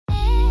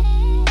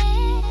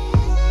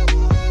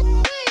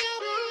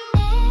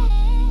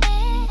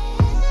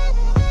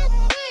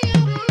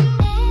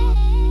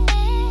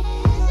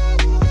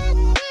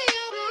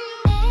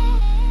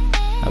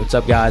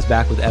What's up, guys?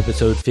 Back with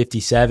episode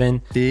 57.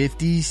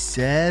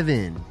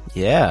 57.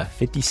 Yeah,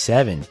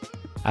 57.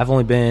 I've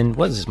only been,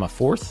 what is this, my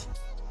fourth?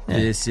 Yeah.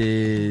 This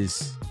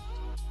is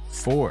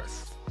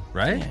fourth,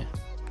 right? Yeah.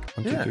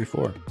 1, 2, 3,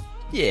 4.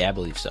 Yeah, I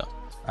believe so.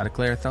 I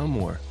declare thumb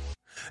war.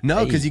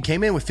 No, because you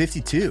came in with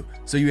 52.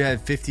 So you had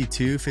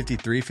 52,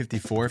 53,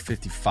 54,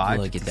 55,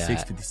 Look at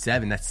 56, that.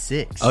 57. That's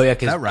 6. Oh, yeah,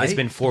 because right? it's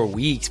been 4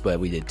 weeks, but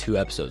we did 2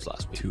 episodes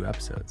last week. 2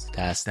 episodes.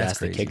 That's the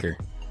crazy. kicker.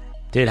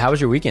 Dude, how was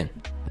your weekend?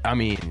 I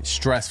mean,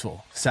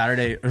 stressful.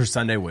 Saturday or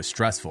Sunday was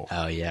stressful.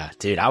 Oh, yeah.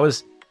 Dude,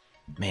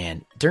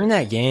 during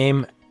that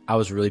game, I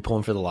was really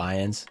pulling for the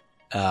Lions.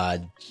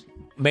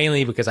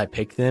 Mainly because I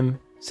picked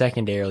them.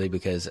 Secondarily,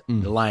 because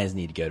the Lions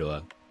need to go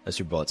to a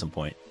Super Bowl at some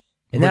point.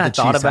 And then I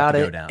thought about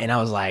it, and I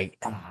was like,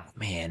 oh,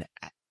 man,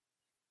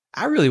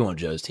 I really want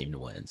Joe's team to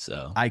win.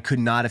 So I could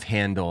not have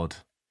handled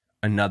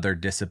another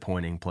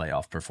disappointing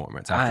playoff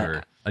performance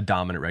after a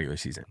dominant regular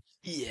season.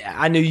 Yeah,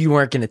 I knew you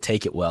weren't going to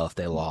take it well if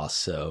they lost.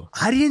 So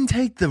I didn't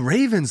take the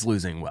Ravens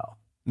losing well.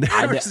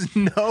 There was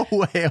no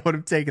way I would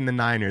have taken the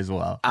Niners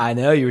well. I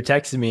know you were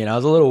texting me, and I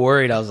was a little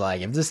worried. I was like,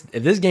 if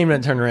this game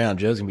doesn't turn around,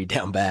 Joe's going to be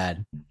down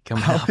bad.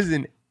 I was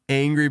an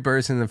angry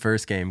person in the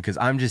first game because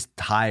I'm just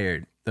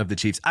tired of the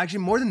Chiefs. Actually,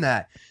 more than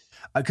that,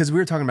 because we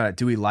were talking about it.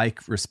 Do we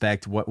like,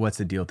 respect? What's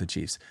the deal with the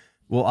Chiefs?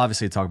 We'll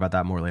obviously talk about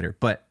that more later.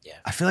 But yeah.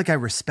 I feel like I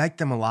respect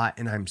them a lot,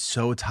 and I'm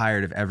so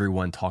tired of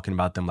everyone talking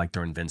about them like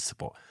they're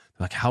invincible.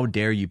 Like, how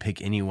dare you pick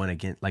anyone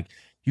against? Like,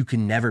 you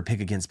can never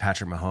pick against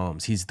Patrick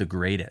Mahomes. He's the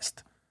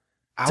greatest.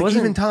 Like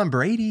even Tom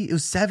Brady, it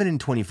was 7 in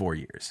 24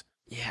 years.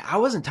 Yeah, I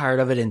wasn't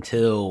tired of it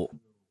until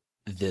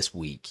this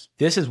week.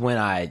 This is when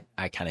I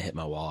kind of hit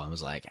my wall. I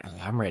was like,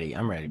 I'm ready.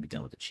 I'm ready to be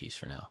done with the Chiefs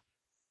for now.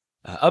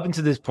 Up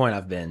until this point,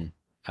 I've been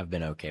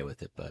okay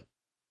with it, but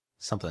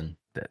something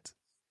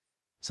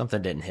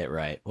didn't hit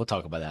right. We'll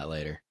talk about that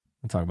later.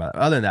 We'll talk about it.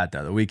 Other than that,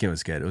 though, the weekend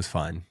was good. It was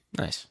fun.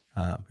 Nice.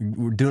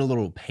 We're doing a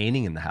little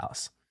painting in the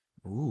house.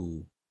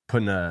 Ooh.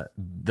 Putting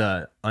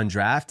the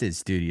undrafted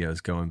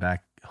studios going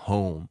back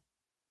home.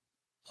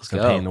 Let's go.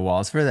 go. Painting the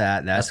walls for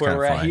that. That's where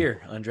we're fun. at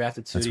here.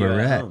 Undrafted studio. That's where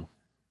we're at. Home.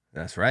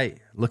 That's right.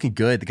 Looking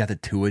good. They got the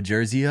Tua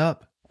jersey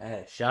up.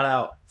 Hey, shout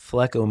out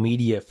Flecko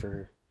Media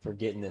for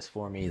getting this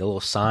for me. The little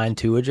signed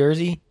Tua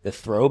jersey. The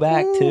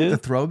throwback, too. The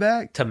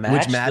throwback? To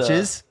match which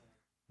matches?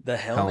 The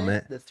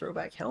helmet. The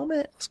throwback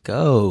helmet. Let's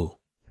go.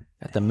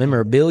 Got the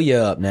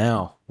memorabilia up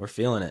now. We're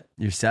feeling it.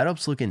 Your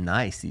setup's looking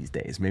nice these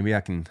days. Maybe I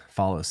can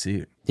follow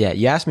suit. Yeah,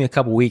 you asked me a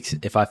couple weeks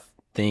if I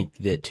think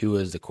that Tua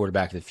is the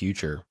quarterback of the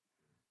future.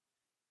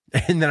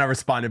 And then I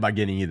responded by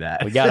getting you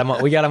that. We got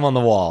him on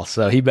the wall,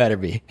 so he better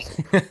be.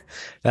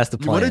 That's the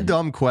plan. What a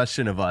dumb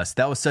question of us.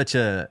 That was such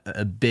a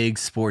big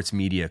sports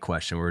media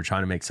question. We were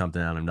trying to make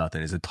something out of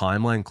nothing. Is the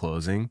timeline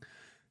closing?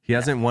 He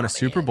hasn't won a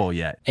Super Bowl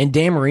yet. And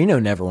Dan Marino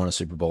never won a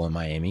Super Bowl in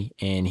Miami,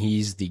 and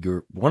he's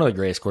one of the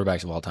greatest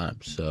quarterbacks of all time.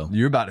 So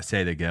you're about to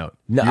say the GOAT.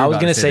 No, I was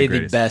going to say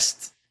the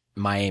best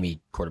Miami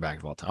quarterback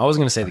of all time. I was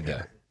going to say the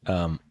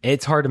GOAT.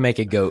 It's hard to make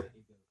a GOAT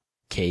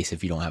case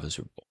if you don't have a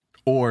Super Bowl.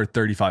 Or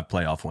 35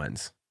 playoff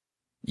wins.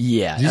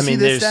 Yeah. I mean,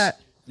 there's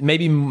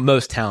maybe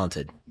most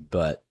talented,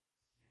 but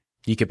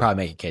you could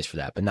probably make a case for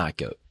that, but not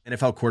GOAT.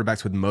 NFL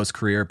quarterbacks with most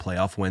career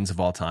playoff wins of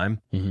all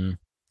time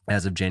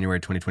as of January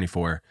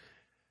 2024.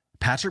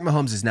 Patrick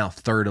Mahomes is now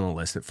third on the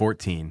list at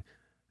 14.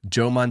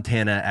 Joe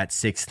Montana at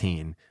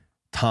 16.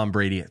 Tom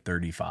Brady at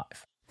 35.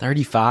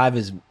 35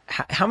 is...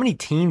 How many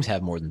teams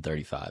have more than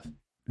 35?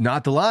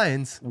 Not the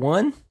Lions.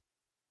 1?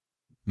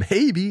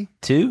 Maybe.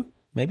 2?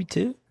 Maybe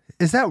 2?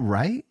 Is that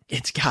right?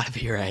 It's got to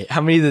be right.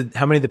 How many of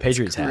the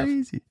Patriots have?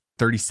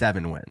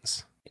 37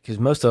 wins. Because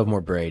most of them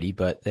were Brady,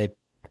 but they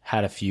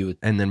had a few.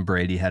 And then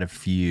Brady had a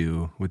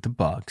few with the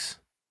Bucs.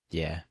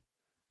 Yeah.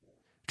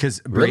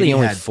 Because Brady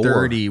had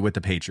 30 with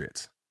the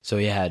Patriots. So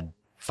he had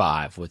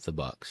 5 with the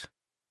Bucs.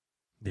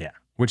 Yeah,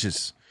 which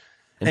is...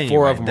 And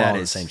 4 of them were all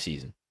in the same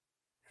season.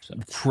 So.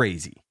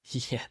 Crazy.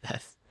 Yeah,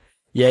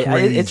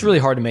 it's really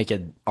hard to make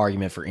an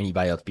argument for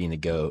anybody else being the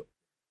GOAT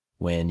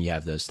when you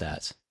have those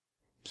stats.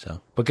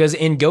 So, because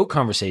in GOAT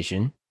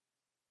conversation,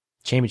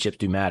 championships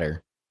do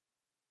matter,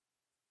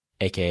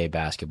 aka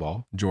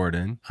basketball.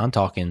 Jordan. I'm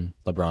talking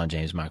LeBron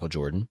James, Michael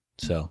Jordan.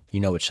 So you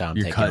know which side I'm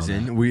taking. Your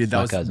cousin. That was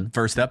the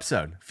first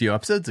episode, a few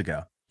episodes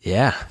ago.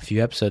 Yeah, a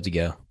few episodes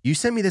ago. You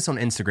sent me this on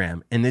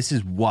Instagram, and this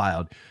is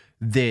wild.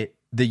 That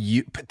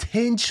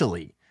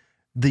potentially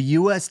the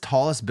U.S.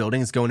 tallest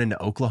building is going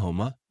into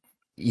Oklahoma.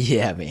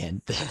 Yeah,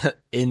 man.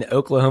 In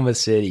Oklahoma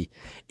City,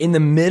 in the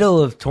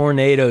middle of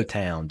Tornado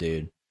Town,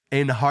 dude.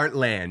 In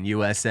Heartland,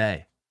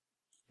 USA.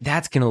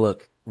 That's going to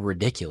look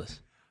ridiculous.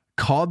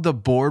 Called the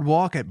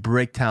Boardwalk at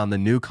Bricktown, the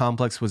new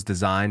complex was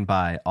designed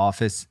by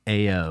Office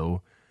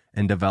AO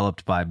and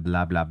developed by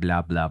blah, blah,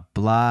 blah, blah,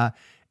 blah.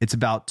 It's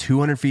about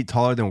 200 feet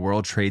taller than One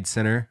World Trade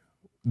Center,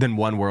 and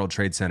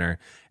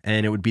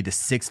it would be the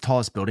 6th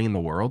tallest building in the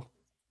world,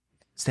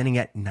 standing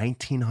at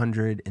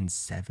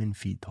 1,907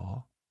 feet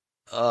tall.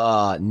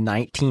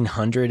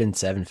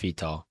 1,907 feet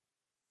tall.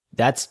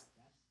 That's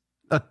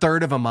a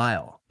third of a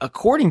mile.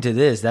 According to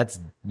this, that's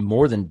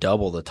more than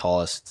double the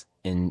tallest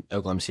in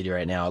Oklahoma City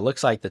right now. It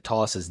looks like the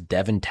tallest is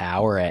Devon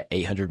Tower at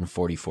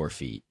 844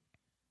 feet.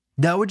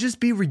 That would just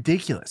be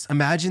ridiculous.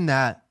 Imagine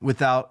that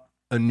without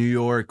a New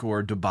York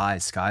or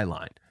Dubai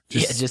skyline.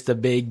 Just a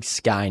big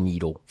sky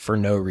needle for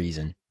no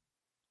reason.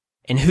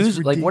 And who's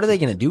like, what are they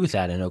going to do with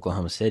that in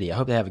Oklahoma City? I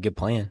hope they have a good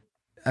plan.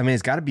 I mean,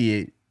 it's got to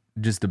be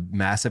just a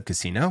massive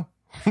casino,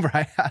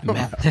 right? I don't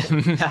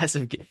know.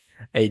 Massive,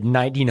 a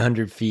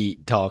 1,900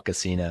 feet tall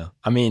casino.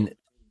 I mean,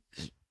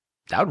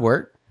 that would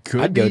work.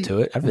 I'd go to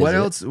it. I'd visit what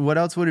else? What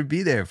else would it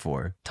be there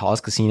for?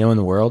 Tallest casino in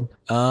the world.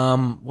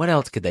 What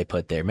else could they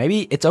put there?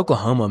 Maybe it's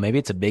Oklahoma. Maybe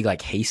it's a big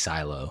like hay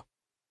silo.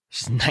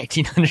 It's just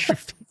 1,900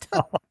 feet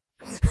tall.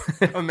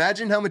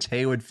 Imagine how much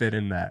hay would fit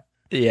in that.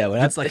 Yeah,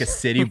 that's like a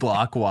city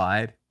block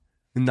wide,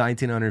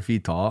 1,900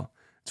 feet tall.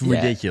 It's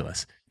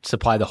ridiculous.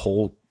 Supply the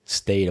whole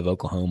state of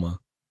Oklahoma.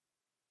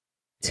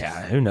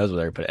 Yeah, who knows what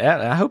they're putting.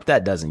 I hope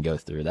that doesn't go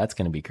through. That's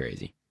going to be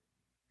crazy.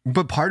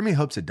 But part of me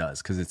hopes it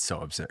does because it's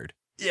so absurd.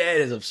 Yeah,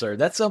 it is absurd.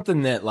 That's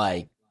something that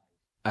like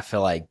I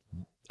feel like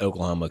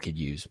Oklahoma could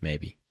use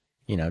maybe.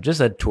 You know,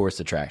 just a tourist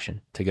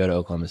attraction to go to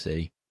Oklahoma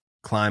City.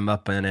 Climb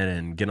up in it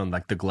and get on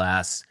like the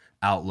glass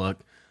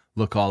outlook,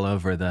 look all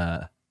over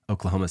the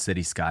Oklahoma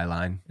City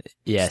skyline.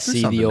 Yeah,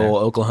 see the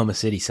old Oklahoma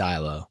City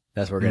silo.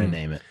 That's what we're going to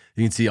name it.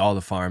 You can see all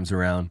the farms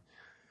around.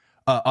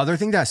 Other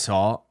thing that I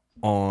saw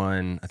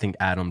on, I think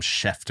Adam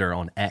Schefter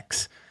on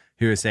X,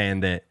 he was saying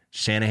that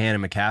Shanahan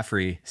and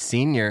McCaffrey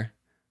Sr.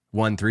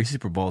 won 3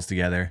 Super Bowls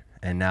together,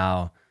 and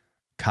now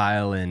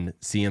Kyle and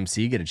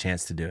CMC get a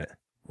chance to do it,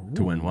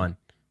 to win one.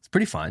 It's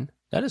pretty fun.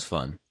 That is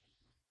fun.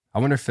 I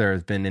wonder if there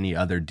has been any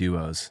other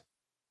duos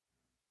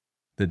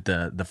that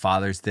the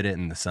fathers did it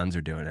and the sons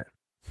are doing it.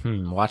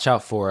 Watch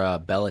out for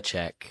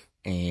Belichick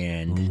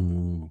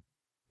and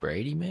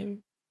Brady,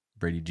 maybe?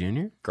 Brady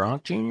Jr.?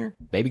 Gronk Jr.?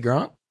 Baby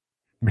Gronk?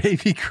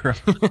 Baby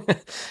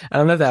Gronk. I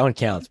don't know if that one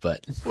counts,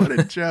 but. What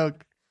a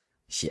joke.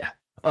 Yeah.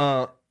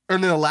 And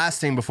then the last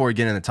thing before we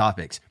get into the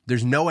topics,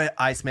 there's no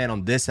Iceman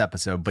on this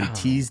episode, but he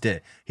teased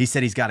it. He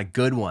said he's got a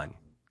good one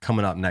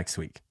coming up next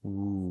week.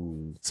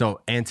 Ooh.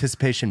 So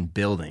anticipation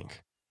building.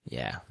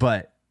 Yeah.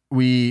 But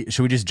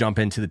should we just jump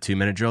into the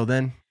 2-minute drill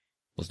then?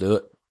 Let's do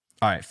it.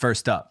 All right.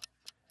 First up,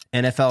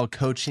 NFL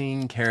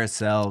coaching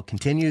carousel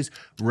continues.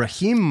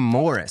 Raheem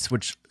Morris,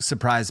 which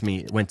surprised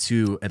me, went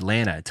to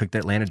Atlanta, took the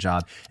Atlanta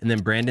job. And then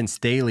Brandon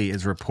Staley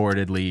is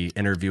reportedly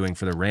interviewing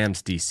for the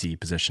Rams DC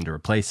position to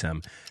replace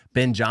him.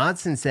 Ben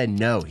Johnson said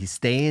no, he's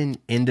staying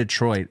in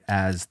Detroit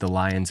as the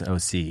Lions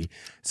OC.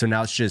 So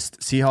now it's just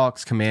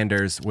Seahawks,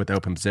 Commanders with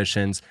open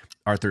positions.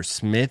 Arthur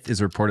Smith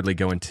is reportedly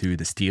going to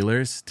the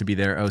Steelers to be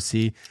their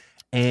OC.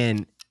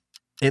 And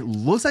it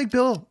looks like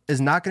Bill is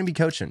not going to be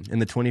coaching in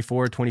the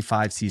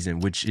 24-25 season,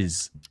 which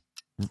is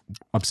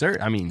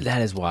absurd. I mean,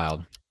 that is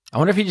wild. I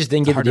wonder if he just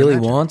didn't get the deal he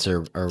wants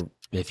or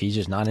if he's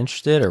just not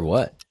interested or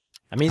what.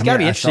 I mean, he's got to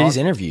be interested. He's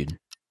interviewed.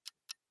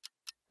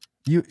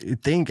 You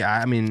think,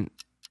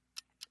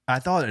 I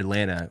thought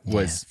Atlanta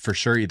was for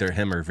sure either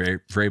him or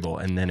Vrabel,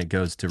 and then it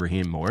goes to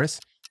Raheem Morris.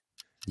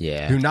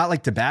 Yeah. Who, not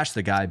like to bash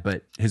the guy,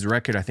 but his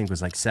record, I think,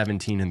 was like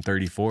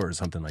 17-34 or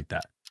something like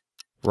that.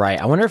 Right.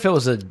 I wonder if it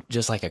was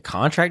just like a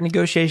contract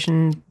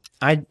negotiation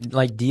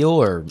deal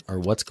or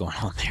what's going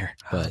on there.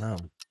 But I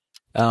don't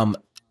know.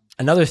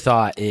 Another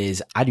thought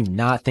is I do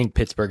not think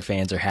Pittsburgh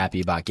fans are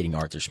happy about getting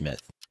Arthur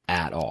Smith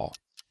at all.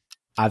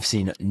 I've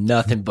seen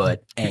nothing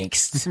but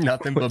angst.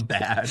 Nothing but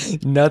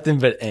bad. Nothing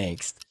but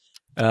angst.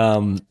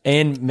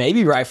 And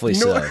maybe rightfully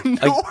so.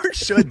 Nor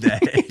should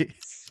they.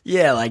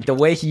 Yeah, like the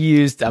way he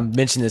used, I've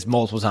mentioned this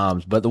multiple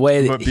times, but the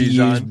way that he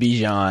used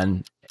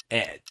Bijan,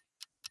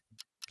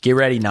 get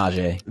ready,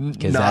 Najee,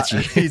 because that's you.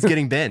 He's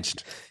getting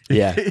benched.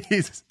 Yeah,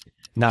 he's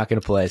not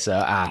going to play. So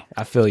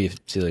I feel you,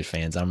 Steelers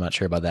fans. I'm not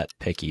sure about that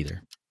pick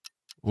either.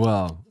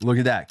 Well, look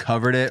at that.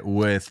 Covered it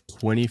with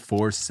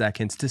 24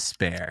 seconds to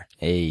spare.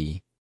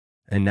 Hey.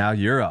 And now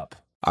you're up.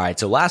 All right,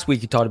 so last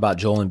week you talked about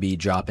Joel Embiid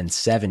dropping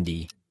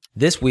 70.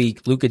 This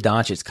week, Luka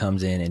Doncic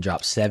comes in and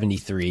drops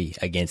 73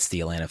 against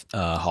the Atlanta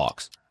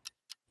Hawks,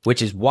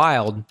 which is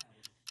wild.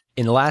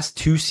 In the last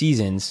 2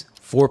 seasons,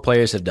 4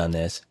 players have done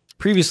this.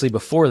 Previously,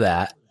 before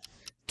that,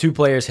 2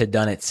 players had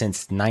done it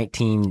since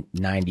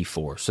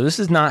 1994. So this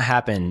has not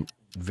happened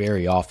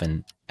very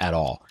often at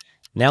all.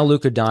 Now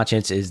Luka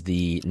Doncic is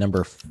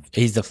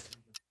he's the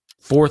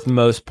 4th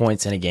most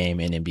points in a game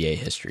in NBA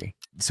history.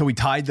 So we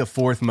tied the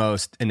 4th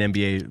most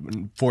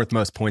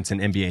points in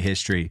NBA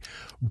history.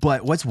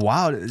 But what's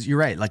wild is you're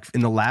right. Like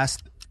in the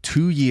last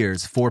 2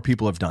 years, 4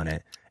 people have done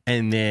it.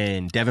 And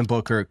then Devin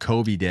Booker,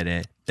 Kobe did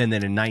it. And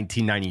then in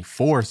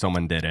 1994,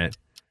 someone did it.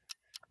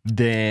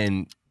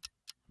 Then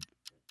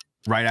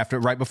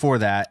right before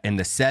that, in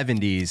the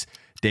 70s,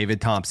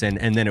 David Thompson.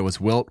 And then it was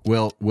Wilt.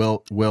 Yeah.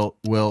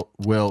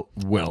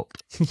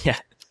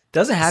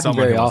 Doesn't happen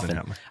very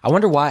often. I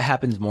wonder why it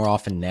happens more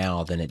often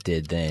now than it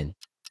did then.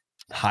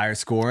 Higher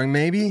scoring,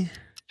 maybe?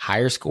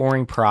 Higher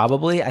scoring,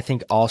 probably. I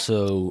think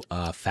also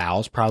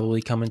fouls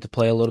probably come into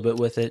play a little bit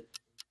with it.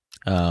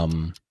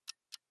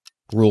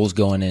 Rules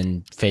going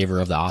in favor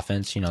of the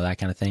offense, that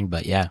kind of thing.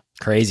 But yeah,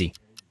 crazy.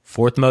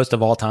 4th most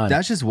of all time.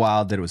 That's just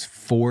wild that it was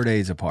 4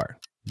 days apart.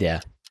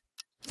 Yeah.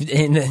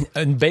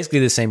 And basically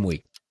the same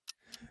week.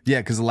 Yeah,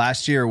 because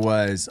last year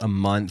was a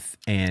month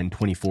and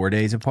 24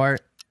 days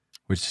apart,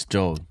 which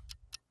still,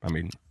 I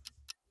mean,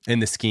 in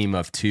the scheme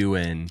of 2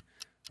 in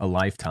a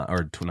lifetime,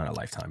 or not a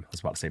lifetime. I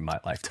was about to say my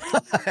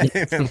lifetime.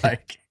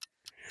 Like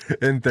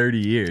in 30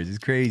 years. It's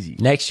crazy.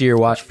 Next year,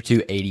 watch for 2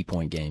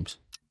 80-point games.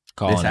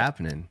 It's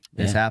happening.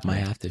 It's happening.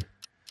 Might have to.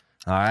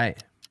 All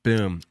right.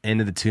 Boom.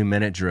 Into the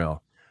 2-minute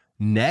drill.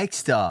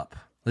 Next up,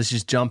 let's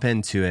just jump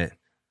into it.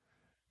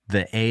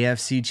 The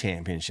AFC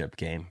Championship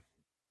game.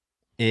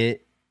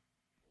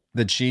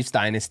 The Chiefs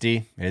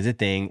dynasty is a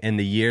thing in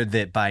the year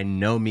that by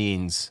no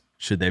means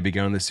should they be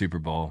going to the Super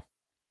Bowl.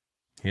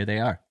 Here they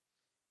are.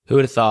 Who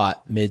would have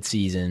thought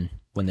mid-season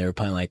when they were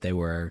playing like they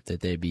were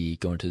that they'd be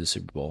going to the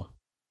Super Bowl?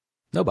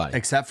 Nobody.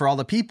 Except for all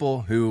the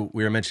people who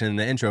we were mentioning in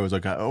the intro was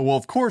like, oh, well,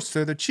 of course,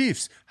 they're the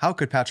Chiefs. How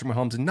could Patrick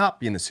Mahomes not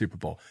be in the Super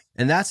Bowl?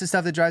 And that's the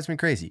stuff that drives me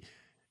crazy.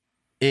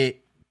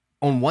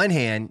 On one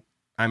hand,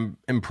 I'm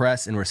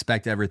impressed and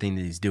respect everything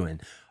that he's doing.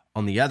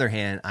 On the other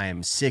hand, I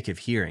am sick of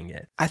hearing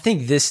it. I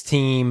think this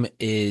team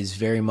is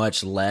very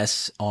much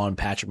less on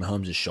Patrick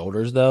Mahomes'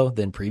 shoulders, though,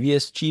 than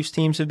previous Chiefs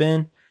teams have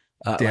been.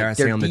 Dare I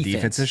say on the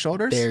defense's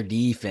shoulders? Their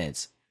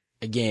defense.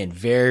 Again,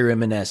 very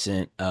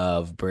reminiscent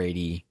of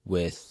Brady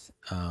with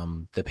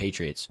the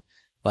Patriots.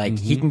 Like,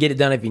 he can get it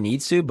done if he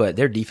needs to, but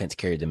their defense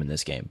carried them in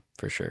this game,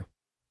 for sure.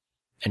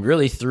 And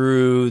really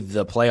through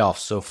the playoffs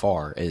so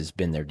far has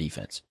been their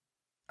defense.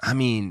 I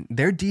mean,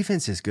 their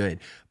defense is good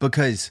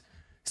because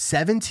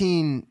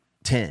 17-10.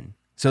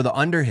 So the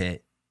under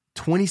hit,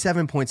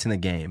 27 points in the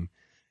game.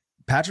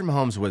 Patrick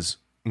Mahomes was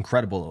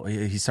incredible.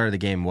 He started the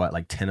game,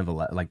 like 10 of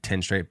 11, like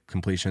 10 straight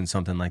completions,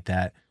 something like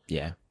that.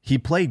 Yeah. He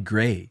played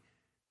great,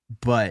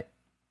 but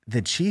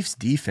the Chiefs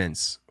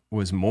defense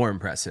was more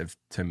impressive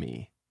to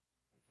me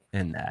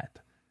in that.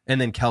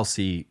 And then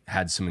Kelsey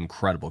had some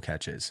incredible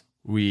catches.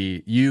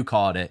 You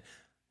called it.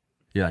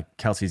 You're like,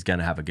 Kelsey's going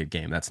to have a good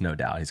game. That's no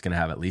doubt. He's going to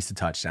have at least a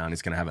touchdown.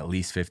 He's going to have at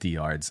least 50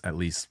 yards, at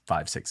least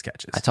 5-6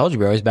 catches. I told you,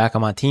 bro, he's back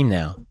on my team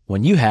now.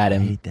 When you had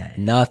him,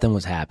 nothing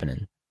was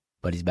happening.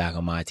 But he's back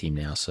on my team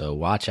now, so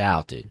watch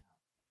out, dude.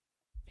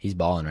 He's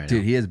balling right now.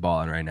 Dude, he is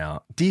balling right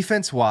now.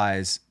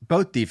 Defense-wise,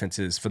 both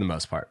defenses, for the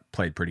most part,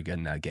 played pretty good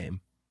in that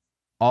game.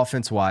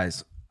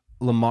 Offense-wise,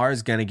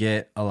 Lamar's going to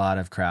get a lot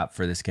of crap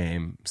for this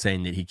game,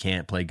 saying that he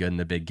can't play good in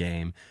the big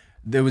game.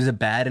 There was a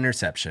bad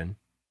interception.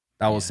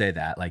 I will say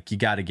that. Like, you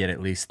got to get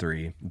at least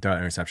 3. The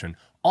interception.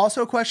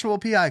 Also, questionable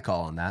PI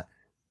call on that.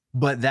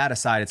 But that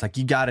aside, it's like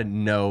you got to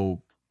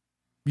know,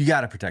 you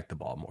got to protect the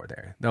ball more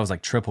there. That was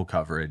like triple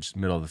coverage,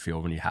 middle of the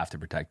field when you have to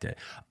protect it.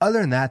 Other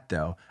than that,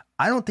 though,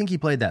 I don't think he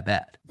played that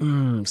bad.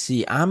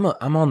 See, I'm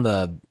on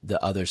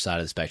the other side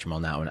of the spectrum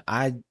on that one.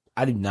 I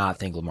do not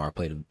think Lamar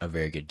played a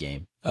very good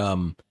game.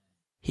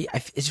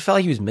 It just felt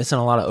like he was missing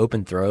a lot of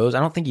open throws. I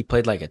don't think he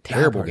played like a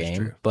terrible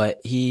game,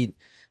 but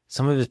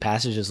some of his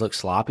passes just looked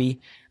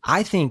sloppy.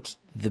 I think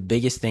the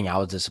biggest thing I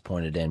was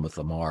disappointed in with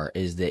Lamar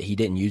is that he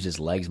didn't use his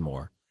legs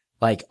more.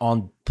 Like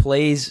on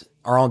plays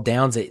or on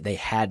downs, they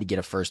had to get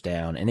a first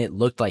down, and it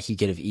looked like he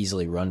could have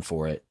easily run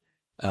for it.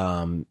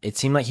 It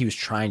seemed like he was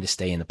trying to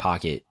stay in the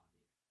pocket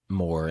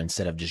more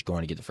instead of just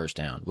going to get the first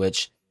down,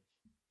 which,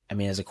 I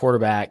mean, as a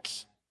quarterback,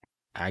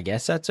 I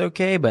guess that's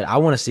okay, but I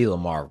want to see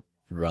Lamar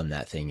run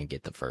that thing and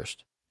get the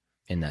first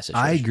in that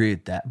situation. I agree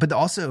with that. But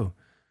also,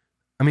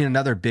 I mean,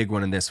 another big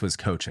one in this was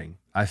coaching.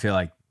 I feel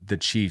like the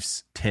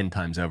Chiefs 10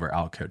 times over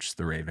outcoached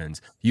the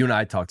Ravens. You and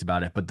I talked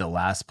about it, but the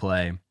last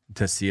play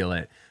to seal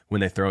it,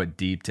 when they throw it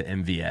deep to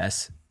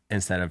MVS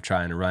instead of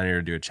trying to run it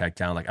or do a check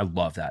down, like, I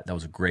love that. That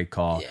was a great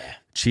call. Yeah.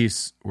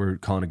 Chiefs were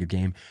calling a good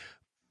game.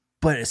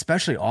 But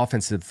especially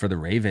offensive for the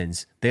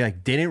Ravens, they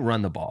didn't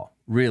run the ball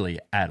really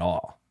at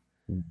all.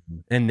 Mm-hmm.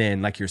 And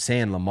then, like you're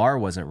saying, Lamar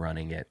wasn't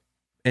running it.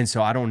 And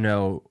so I don't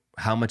know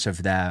how much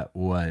of that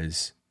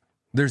was,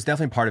 there's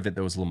definitely part of it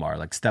that was Lamar,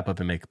 like step up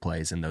and make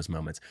plays in those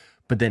moments.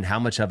 But then how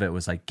much of it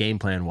was like game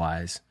plan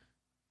wise,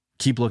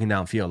 keep looking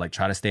downfield, like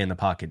try to stay in the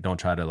pocket. Don't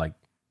try to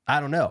I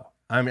don't know.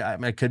 I mean,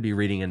 I could be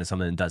reading into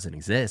something that doesn't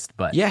exist,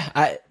 but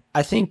yeah,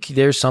 I think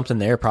there's something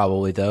there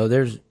probably though.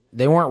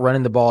 They weren't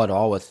running the ball at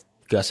all with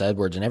Gus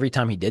Edwards, and every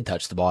time he did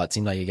touch the ball, it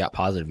seemed like he got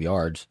positive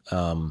yards.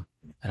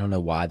 I don't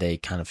know why they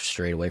kind of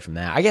strayed away from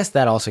that. I guess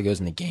that also goes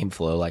into game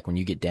flow. Like when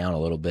you get down a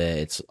little bit,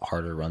 it's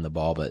harder to run the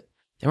ball, but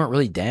they weren't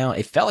really down.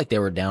 It felt like they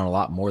were down a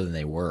lot more than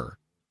they were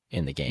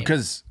in the game.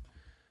 Because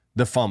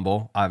the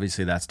fumble,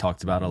 obviously that's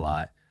talked about a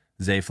lot.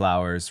 Zay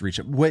Flowers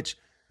which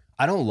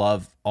I don't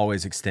love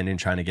always extending,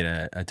 trying to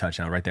get a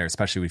touchdown right there,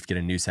 especially if you get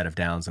a new set of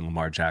downs and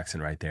Lamar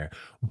Jackson right there.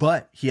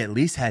 But he at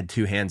least had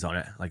 2 hands on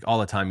it. Like all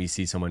the time you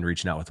see someone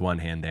reaching out with one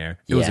hand there.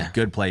 It was a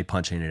good play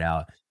punching it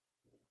out.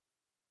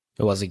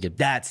 It was a good.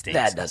 That stinks.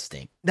 That does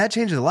stink. That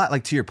changes a lot.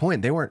 Like to your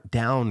point, they weren't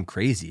down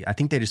crazy. I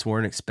think they just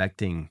weren't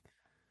expecting.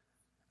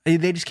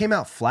 They just came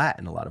out flat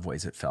in a lot of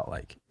ways, it felt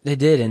like. They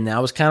did, and I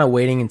was kind of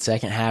waiting in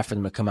second half for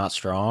them to come out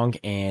strong,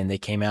 and they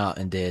came out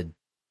and did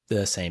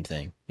the same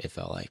thing, it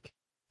felt like.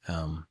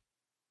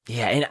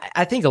 Yeah, and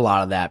I think a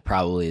lot of that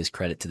probably is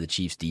credit to the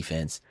Chiefs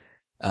defense.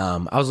 I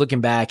was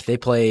looking back, they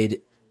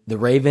played the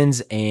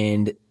Ravens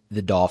and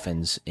the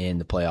Dolphins in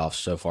the playoffs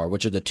so far,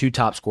 which are the two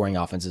top scoring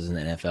offenses in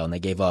the NFL, and they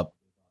gave up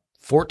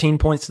 14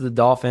 points to the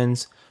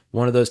Dolphins.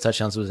 One of those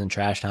touchdowns was in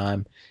trash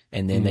time,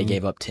 and then they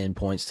gave up 10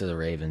 points to the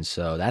Ravens.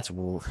 So that's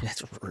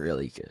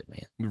really good,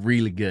 man.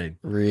 Really good.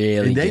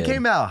 Really and they good.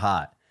 came out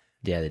hot.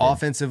 Yeah, they did.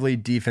 Offensively,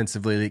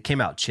 defensively, they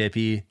came out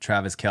chippy.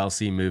 Travis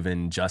Kelce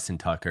moving Justin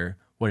Tucker.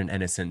 What an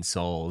innocent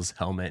soul's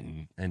helmet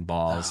and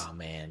balls. Oh,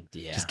 man,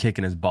 yeah. Just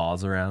kicking his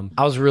balls around.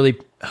 I was really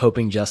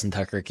hoping Justin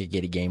Tucker could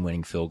get a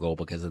game-winning field goal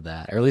because of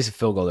that, or at least a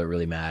field goal that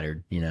really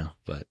mattered,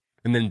 But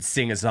And then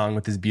sing a song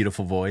with his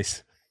beautiful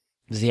voice.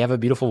 does he have a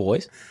beautiful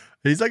voice?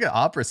 He's like an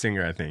opera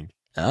singer, I think.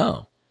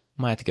 Oh,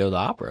 might have to go to the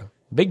opera.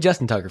 Big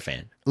Justin Tucker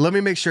fan. Let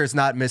me make sure it's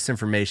not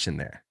misinformation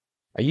there.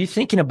 Are you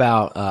thinking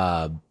about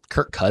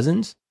Kirk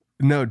Cousins?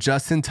 No,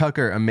 Justin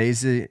Tucker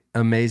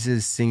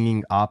amazes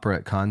singing opera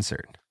at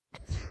concert.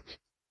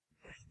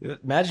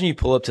 Imagine you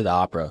pull up to the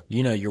opera,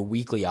 your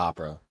weekly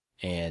opera,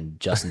 and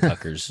Justin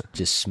Tucker's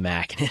just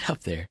smacking it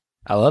up there.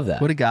 I love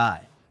that. What a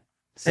guy.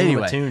 Sing him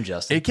Anyway, a tune,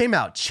 Justin. it came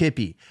out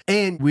chippy,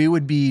 and we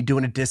would be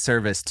doing a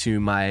disservice to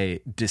my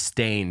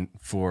disdain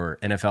for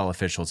NFL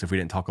officials if we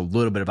didn't talk a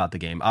little bit about the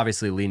game.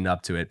 Obviously, leading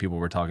up to it, people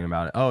were talking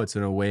about it. Oh, it's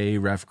an away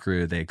ref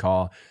crew. They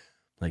call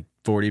like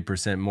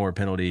 40% more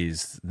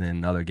penalties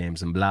than other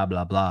games and blah,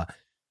 blah, blah.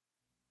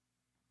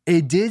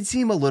 It did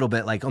seem a little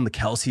bit like on the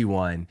Kelce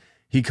one,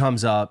 he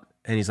comes up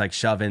and he's like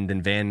shoving,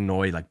 then Van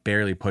Noy like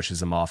barely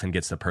pushes him off and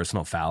gets the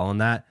personal foul on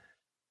that.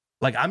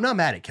 Like, I'm not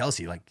mad at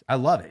Kelce. Like, I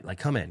love it. Like,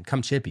 come in,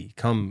 come chippy,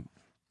 come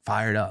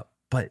fired up.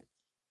 But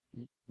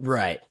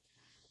Right.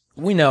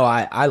 We know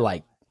I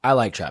like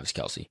Travis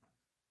Kelce.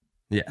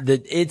 yeah,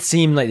 It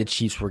seemed like the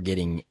Chiefs were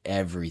getting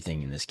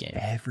everything in this game.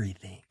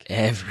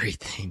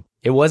 everything.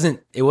 It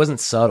wasn't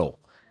subtle.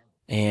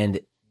 And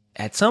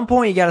at some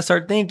point you got to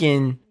start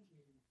thinking,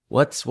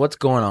 what's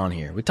going on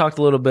here? We talked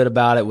a little bit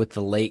about it with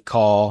the late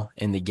call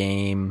in the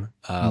game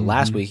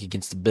last week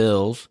against the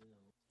Bills.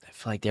 I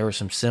feel like there was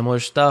some similar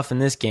stuff in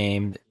this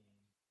game.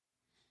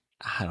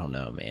 I don't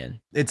know, man.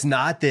 It's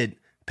not that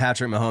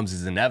Patrick Mahomes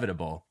is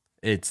inevitable.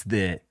 It's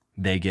that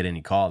they get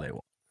any call they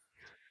want.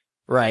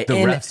 Right. The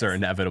and refs are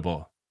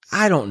inevitable.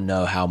 I don't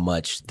know how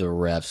much the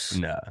refs.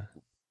 No.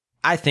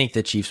 I think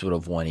the Chiefs would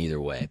have won either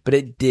way, but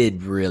it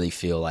did really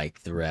feel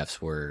like the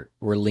refs were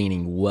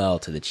leaning well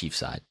to the Chiefs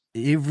side.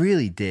 It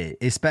really did.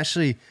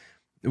 Especially,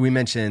 we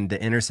mentioned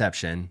the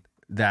interception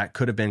that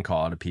could have been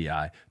called a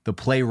PI. The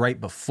play right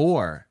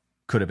before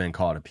could have been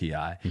called a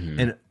PI.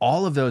 And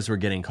all of those were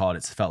getting called,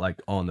 it felt like,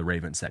 on the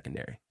Ravens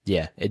secondary.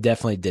 Yeah, it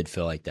definitely did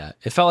feel like that.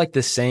 It felt like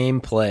the same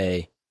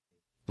play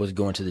was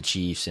going to the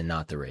Chiefs and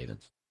not the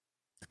Ravens.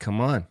 Come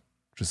on.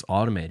 Just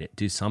automate it.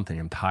 Do something.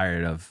 I'm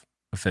tired of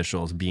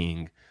officials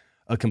being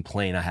a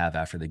complaint I have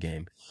after the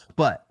game.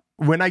 But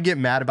when I get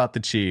mad about the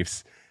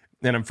Chiefs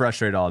and I'm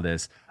frustrated all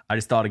this, I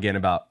just thought again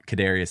about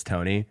Kadarius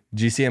Toney.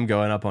 Did you see him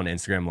going up on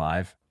Instagram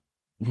Live?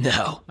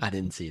 No, I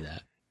didn't see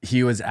that.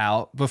 He was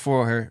out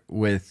before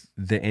with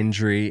the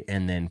injury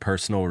and then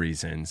personal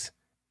reasons,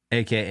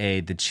 aka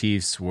the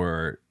Chiefs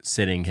were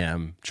sitting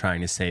him,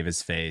 trying to save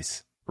his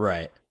face.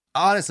 Right.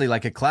 Honestly,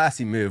 like a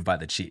classy move by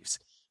the Chiefs.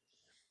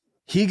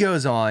 He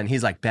goes on,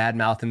 he's like bad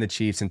mouthing the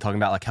Chiefs and talking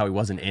about like how he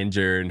wasn't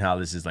injured and how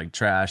this is like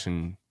trash,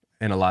 and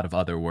a lot of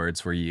other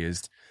words were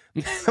used.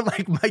 I'm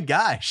like, my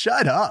guy,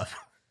 shut up.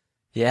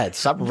 Yeah,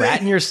 stop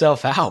ratting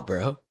yourself out,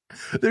 bro.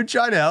 They're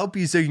trying to help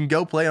you so you can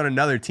go play on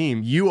another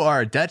team. You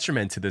are a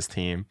detriment to this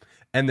team,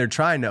 and they're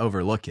trying to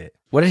overlook it.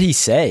 What did he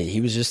say?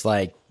 He was just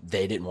like,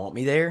 they didn't want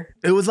me there?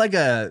 It was like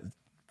a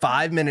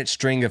 5-minute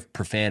string of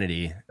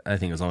profanity. I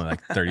think it was only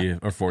like 30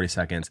 or 40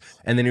 seconds.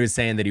 And then he was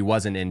saying that he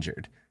wasn't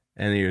injured.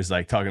 And he was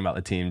like talking about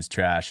the team's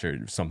trash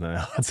or something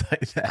else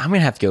like that. I'm going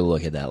to have to go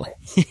look at that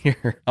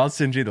later. I'll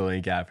send you the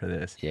link after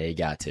this. Yeah, you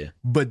got to.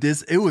 But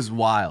it was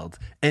wild.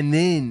 And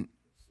then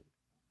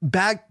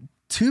back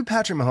to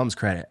Patrick Mahomes'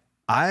 credit,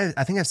 I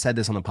think I've said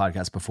this on the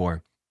podcast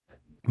before,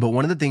 but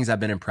one of the things I've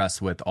been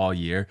impressed with all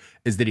year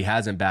is that he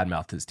hasn't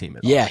badmouthed his team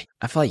at all. Yeah,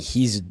 I feel like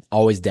he's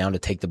always down to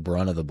take the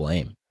brunt of the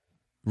blame.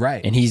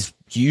 Right. And he's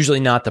usually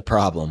not the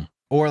problem.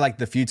 Or like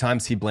the few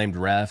times he blamed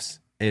refs,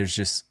 it was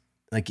just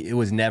like it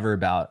was never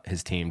about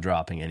his team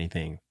dropping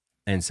anything.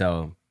 And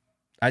so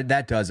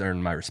that does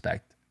earn my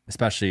respect,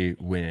 especially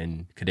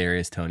when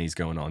Kadarius Toney's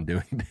going on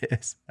doing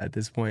this at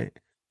this point.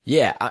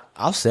 Yeah,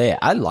 I'll say it.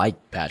 I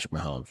like Patrick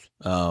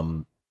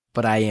Mahomes,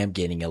 but I am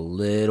getting a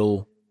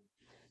little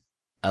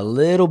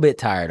bit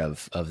tired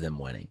of them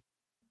winning.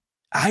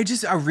 I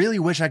really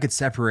wish I could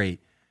separate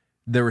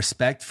the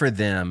respect for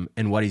them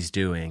and what he's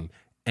doing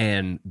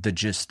and the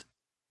just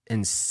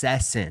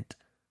incessant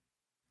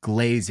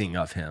glazing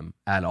of him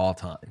at all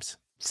times.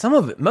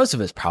 Most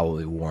of it's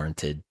probably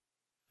warranted,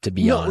 to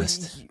be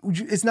honest.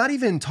 It's not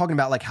even talking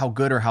about like how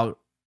good or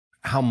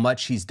how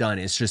much he's done.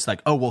 It's just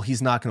like, oh, well,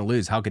 he's not going to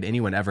lose. How could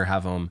anyone ever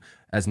have him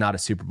as not a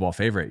Super Bowl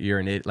favorite? You're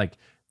an idiot. Like,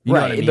 you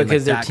know what I mean?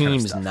 Because like their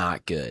team's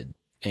not good.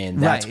 And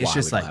that's why it's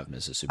just we don't like, have him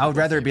as a Super Bowl I would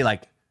rather it be favorite.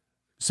 like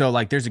So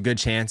like there's a good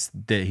chance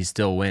that he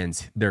still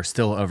wins. They're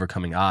still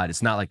overcoming odd.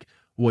 It's not like,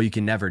 well, you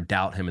can never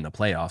doubt him in the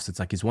playoffs. It's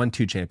like he's won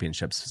 2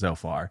 championships so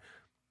far.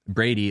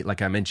 Brady,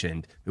 like I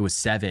mentioned, it was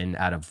 7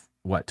 out of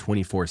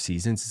 24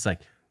 seasons. It's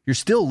like you're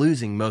still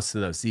losing most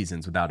of those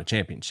seasons without a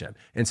championship.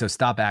 And so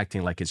stop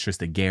acting like it's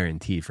just a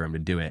guarantee for him to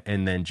do it,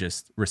 and then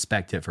just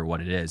respect it for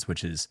what it is,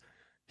 which is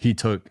he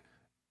took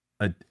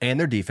and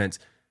their defense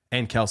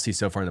and Kelsey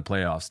so far in the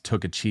playoffs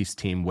took a Chiefs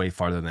team way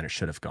farther than it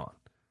should have gone.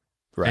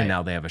 Right. And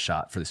now they have a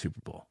shot for the Super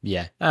Bowl.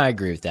 Yeah, I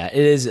agree with that.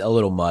 It is a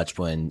little much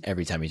when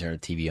every time you turn the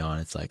TV on,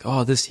 it's like,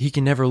 oh, he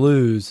can never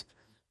lose.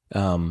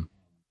 I'm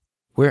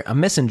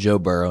missing Joe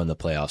Burrow in the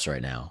playoffs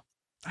right now.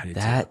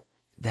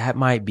 That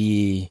might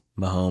be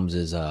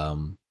Mahomes'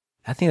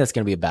 I think that's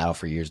going to be a battle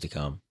for years to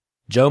come.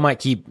 Joe might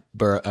keep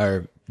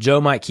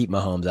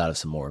Mahomes out of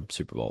some more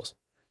Super Bowls.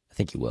 I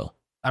think he will.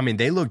 I mean,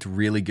 they looked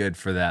really good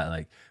for that.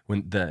 Like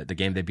when the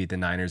game they beat the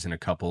Niners and a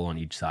couple on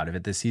each side of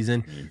it this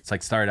season. Mm-hmm. It's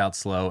like started out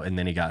slow and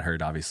then he got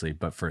hurt, obviously.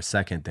 But for a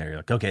second there, you're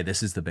like, okay,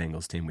 this is the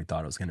Bengals team we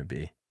thought it was going to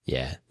be.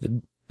 Yeah,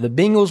 the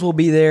Bengals will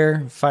be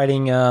there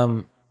fighting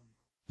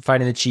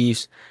the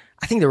Chiefs.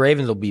 I think the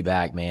Ravens will be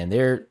back, man.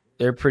 They're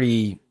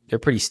pretty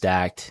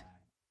stacked.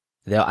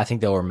 I think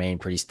they'll remain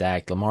pretty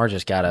stacked. Lamar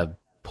just got to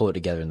pull it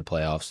together in the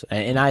playoffs.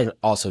 And I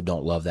also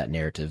don't love that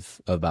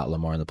narrative about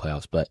Lamar in the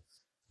playoffs, but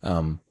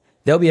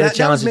they'll be able to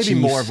challenge the Chiefs. That was maybe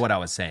more of what I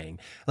was saying.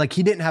 Like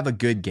he didn't have a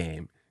good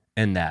game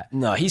in that.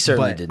 No, he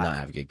certainly did not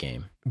have a good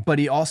game. But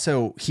he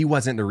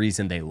wasn't the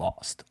reason they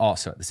lost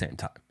also at the same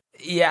time.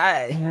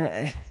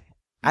 Yeah,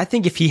 I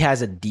think if he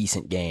has a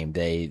decent game,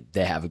 they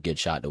have a good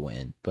shot to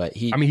win. But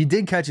he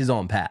did catch his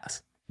own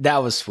pass.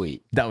 That was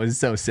sweet. That was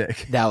so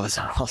sick. That was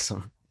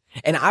awesome.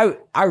 And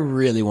I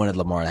really wanted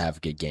Lamar to have a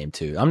good game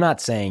too. I'm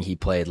not saying he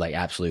played like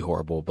absolutely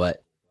horrible,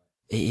 but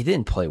he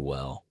didn't play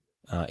well.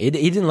 He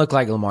didn't look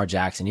like Lamar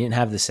Jackson. He didn't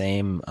have the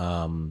same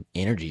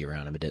energy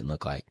around him. It didn't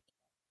look like.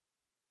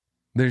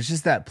 There's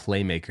just that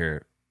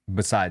playmaker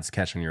besides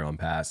catching your own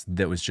pass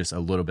that was just a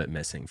little bit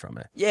missing from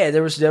it. Yeah,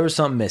 there was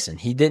something missing.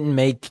 He didn't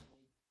make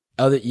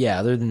other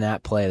than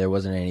that play, there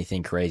wasn't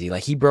anything crazy.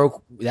 Like he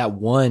broke that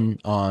one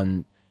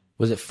on,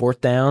 was it 4th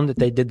down that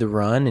they did the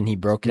run and he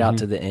broke it out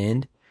to the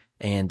end.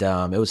 And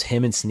it was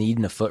him and Snead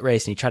in a foot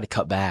race, and he tried to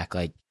cut back.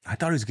 Like I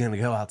thought he was going to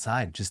go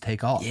outside and just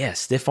take off. Yeah,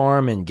 stiff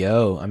arm and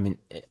go. I mean,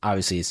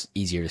 obviously it's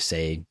easier to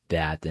say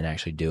that than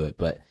actually do it,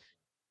 but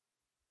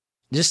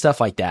just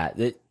stuff like that.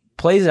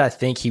 Plays that I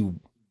think he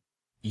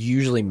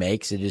usually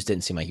makes, it just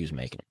didn't seem like he was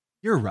making it.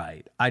 You're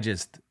right.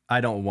 I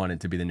don't want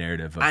it to be the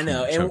narrative of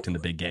he choked in the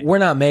big game. We're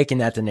not making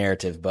that the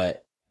narrative,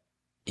 but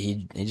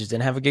he just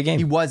didn't have a good game.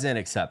 He wasn't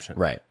exceptional.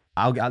 Right.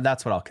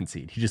 That's what I'll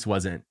concede. He just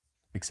wasn't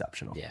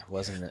exceptional. Yeah,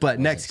 wasn't. But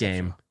next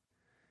game,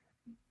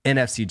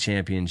 NFC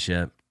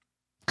Championship,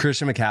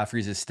 Christian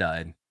McCaffrey's a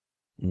stud.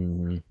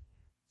 Mm-hmm.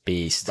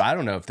 Beast. But I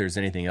don't know if there's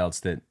anything else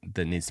that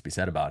needs to be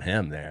said about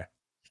him there.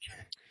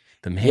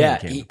 The man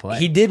came to play.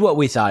 He did what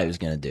we thought he was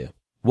going to do.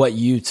 What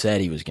you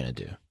said he was going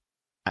to do.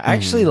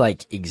 Actually,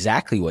 like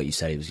exactly what you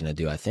said he was going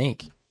to do, I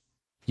think.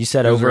 You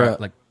said over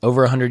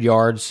 100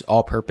 yards,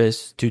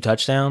 all-purpose, 2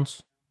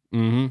 touchdowns.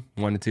 1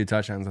 to 2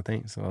 touchdowns, I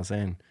think. That's what I was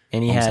saying.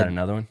 And he had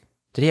another one.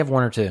 Did he have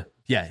 1 or 2?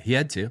 Yeah, he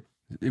had 2.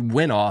 It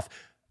went off.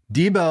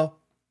 Debo,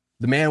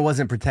 the man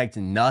wasn't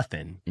protecting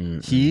nothing.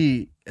 Mm-mm.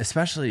 He,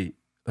 especially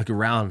like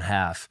around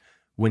half,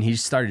 when he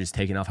started just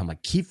taking off, I'm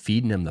like, keep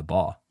feeding him the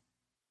ball.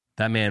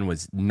 That man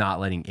was not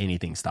letting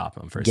anything stop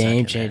him for a second.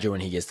 Game changer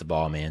when he gets the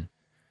ball, man.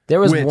 There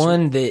was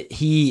one that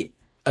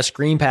a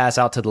screen pass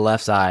out to the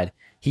left side.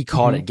 He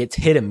caught it, gets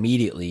hit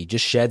immediately,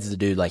 just sheds the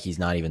dude like he's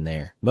not even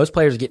there. Most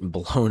players are getting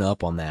blown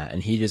up on that,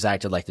 and he just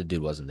acted like the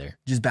dude wasn't there.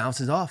 Just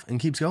bounces off and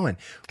keeps going.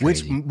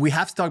 Crazy. Which we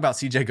have to talk about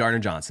CJ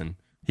Gardner-Johnson.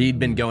 He'd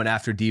been going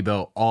after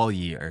Debo all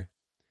year.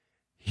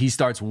 He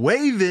starts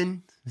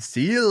waving.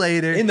 See you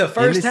later. In the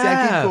first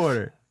half. Second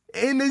quarter.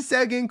 In the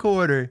second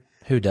quarter.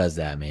 Who does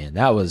that, man?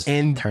 That was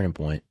a turning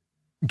point.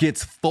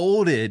 Gets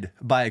folded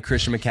by a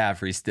Christian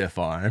McCaffrey stiff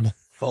arm.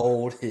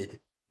 Folded.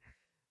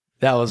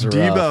 That was rough.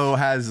 Debo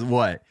has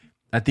what?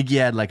 I think he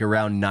had like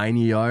around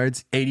 90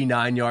 yards,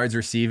 89 yards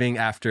receiving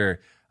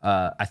after,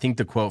 I think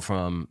the quote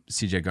from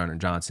CJ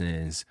Gardner-Johnson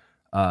is,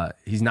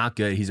 he's not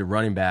good. He's a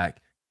running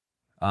back.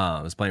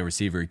 Was playing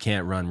receiver. He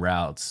can't run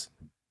routes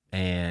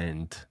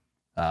and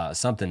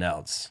something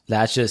else.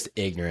 That's just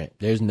ignorant.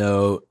 There's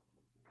no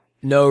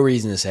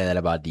reason to say that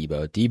about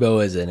Debo.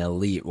 Debo is an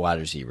elite wide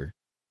receiver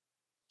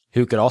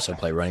who could also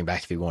play running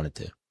back if he wanted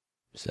to.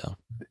 So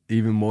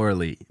even more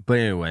elite. But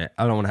anyway,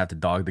 I don't want to have to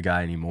dog the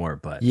guy anymore.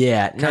 But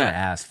yeah, kind of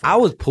asked for I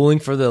was pulling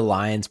for the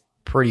Lions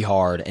pretty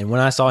hard, and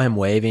when I saw him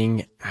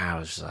waving, I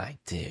was like,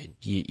 dude,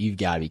 you've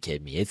got to be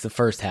kidding me. It's the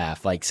first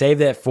half. Like, save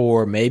that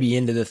for maybe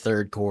into the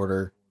third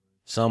quarter,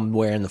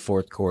 somewhere in the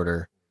fourth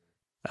quarter.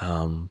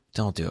 Don't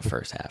do it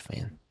first half,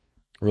 man.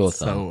 Rule of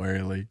thumb. So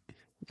early.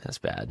 That's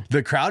bad.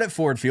 The crowd at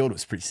Ford Field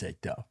was pretty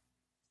sick, though.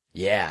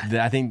 Yeah.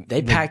 I think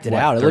they packed it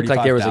out. It looked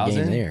like there was a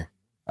game there.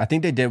 I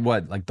think they did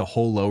like the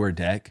whole lower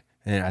deck,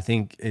 and I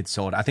think it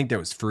sold. I think that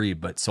was free,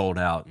 but sold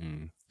out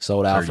in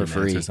Sold out 30 for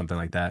minutes free. or something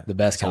like that. The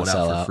best kind of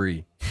Sold out sellout. for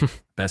free.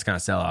 Best kind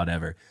of sellout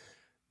ever.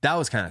 That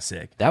was kind of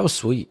sick. That was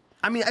sweet.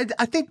 I mean,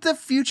 I think the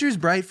future's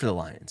bright for the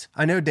Lions.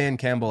 I know Dan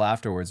Campbell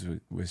afterwards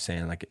was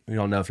saying, like, we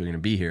don't know if you're going to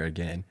be here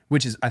again,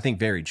 which is, I think,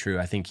 very true.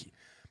 I think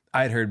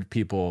I had heard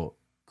people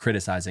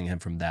criticizing him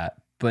from that,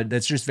 but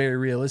that's just very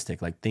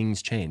realistic. Like,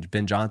 things change.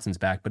 Ben Johnson's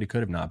back, but he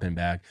could have not been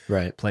back.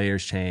 Right.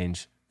 Players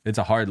change. It's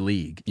a hard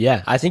league.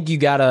 Yeah, I think you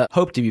got to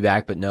hope to be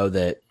back, but know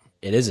that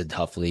it is a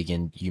tough league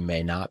and you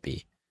may not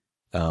be.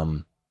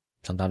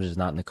 Sometimes it's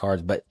not in the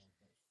cards. But,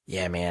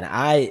 yeah, man,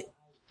 I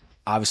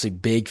obviously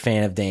big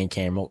fan of Dan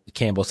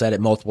Campbell. Said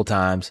it multiple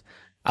times.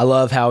 I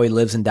love how he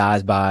lives and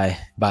dies by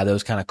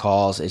those kind of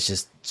calls. It's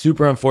just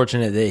super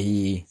unfortunate that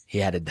he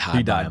had to die.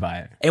 He died by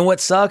it. And what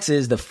sucks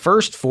is the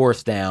first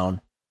fourth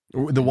down.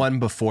 The one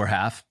before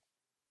half?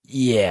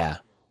 Yeah.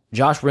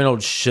 Josh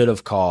Reynolds should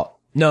have caught.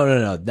 No,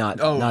 not that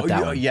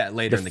one. Yeah,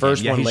 later in the game. The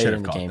first one later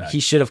in the game. He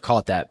should have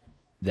caught that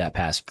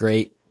pass.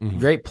 Great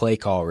play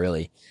call,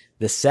 really.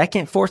 The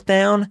second fourth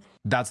down.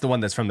 That's the one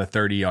that's from the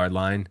 30-yard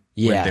line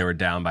Yeah. when they were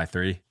down by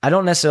 3. I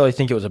don't necessarily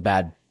think it was a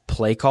bad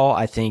play call.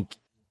 I think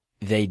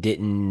they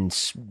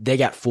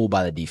got fooled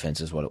by the defense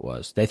is what it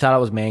was. They thought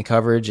it was man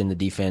coverage and the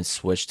defense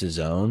switched to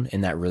zone,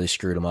 and that really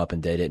screwed them up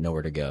and they didn't know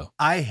where to go.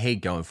 I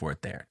hate going for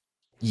it there.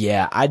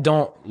 Yeah, I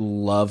don't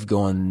love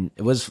going.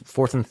 It was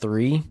 4th and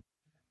 3.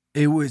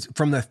 It was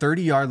from the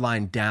 30-yard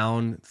line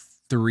down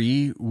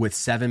 3 with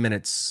 7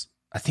 minutes.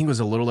 I think it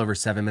was a little over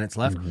 7 minutes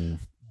left. Mm-hmm.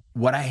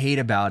 What I hate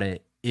about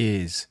it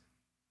is,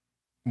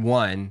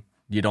 one,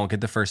 you don't get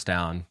the first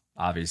down.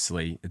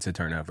 Obviously, it's a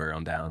turnover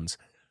on downs.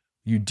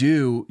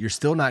 You're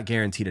still not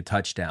guaranteed a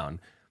touchdown.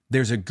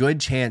 There's a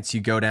good chance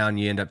you go down,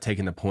 you end up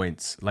taking the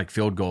points, like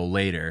field goal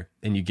later,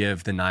 and you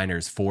give the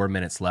Niners 4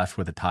 minutes left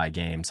with a tie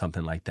game,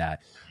 something like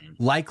that.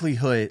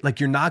 Likelihood, like,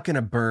 you're not going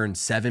to burn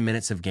 7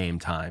 minutes of game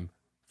time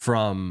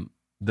from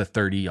the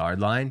 30-yard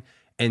line.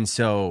 And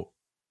so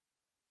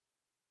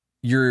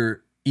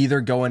you're either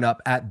going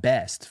up at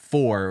best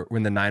 4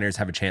 when the Niners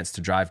have a chance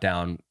to drive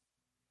down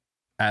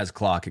as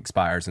clock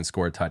expires and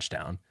score a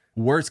touchdown.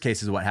 Worst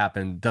case is what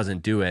happened,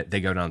 doesn't do it. They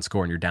go down and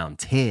score and you're down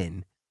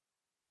 10.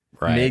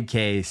 Right. Mid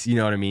case, you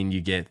know what I mean?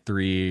 You get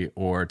 3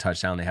 or a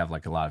touchdown. They have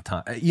like a lot of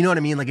time. You know what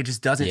I mean? Like, it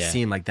just doesn't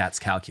seem like that's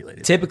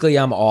calculated. Typically,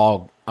 I'm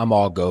all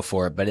go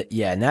for it. But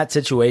in that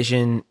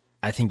situation,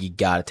 I think you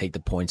got to take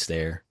the points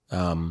there.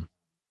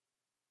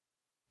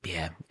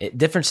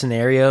 Different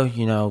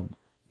scenario,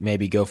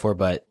 maybe go for it.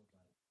 But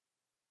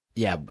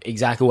yeah,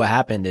 exactly what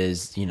happened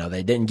is,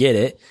 they didn't get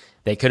it.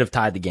 They could have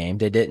tied the game.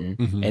 They didn't.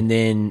 Mm-hmm. And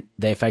then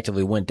they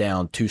effectively went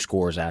down 2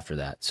 scores after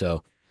that.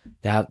 So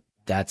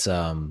that's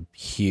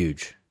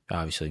huge,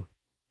 obviously.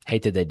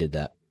 Hate that they did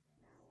that.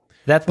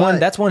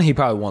 That's one he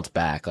probably wants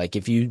back. Like,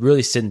 if you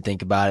really sit and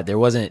think about it, there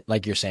wasn't,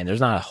 like you're saying, there's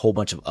not a whole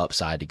bunch of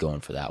upside to going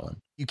for that one.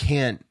 You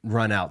can't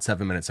run out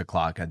 7 minutes of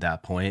clock at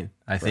that point,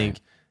 I think.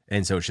 Right.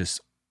 And so it's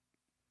just,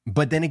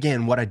 but then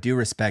again, what I do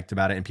respect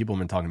about it, and people have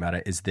been talking about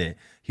it, is that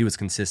he was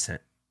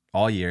consistent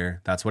all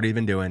year. That's what he'd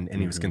been doing, and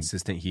he was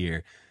consistent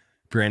here.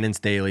 Brandon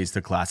Staley's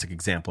the classic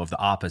example of the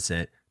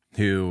opposite,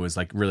 who was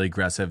like really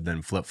aggressive,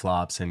 then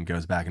flip-flops and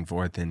goes back and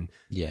forth. And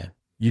yeah,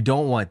 you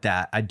don't want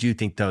that. I do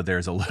think, though,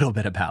 there's a little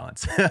bit of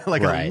balance,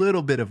 like a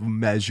little bit of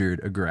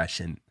measured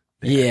aggression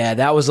there. Yeah,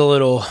 that was a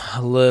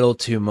little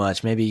too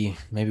much. Maybe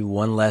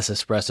one less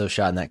espresso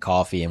shot in that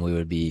coffee and we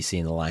would be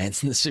seeing the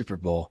Lions in the Super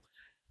Bowl.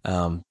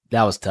 That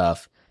was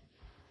tough.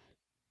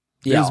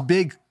 Yeah. It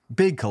was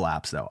big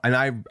collapse, though. And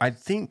I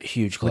think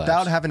huge collapse.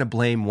 Without having to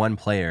blame one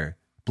player,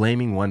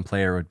 blaming one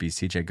player would be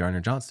CJ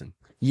Gardner-Johnson.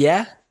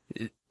 Yeah,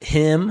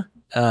 him,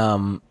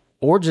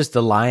 or just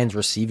the Lions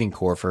receiving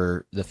core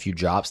for the few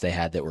drops they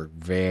had that were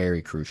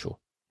very crucial.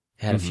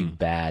 They had a few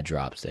bad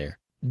drops there.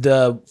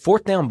 The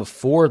 4th down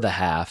before the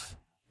half,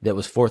 that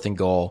was 4th and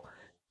goal,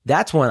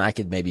 that's one I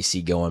could maybe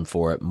see going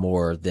for it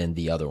more than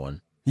the other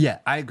one. Yeah,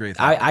 I agree with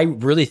that. I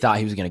really thought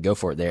he was going to go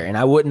for it there, and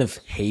I wouldn't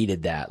have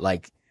hated that.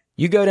 Like,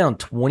 you go down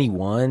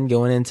 21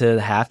 going into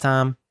the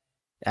halftime,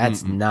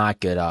 that's not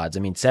good odds. I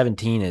mean,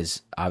 17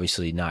 is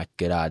obviously not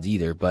good odds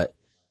either, but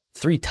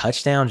 3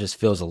 touchdowns just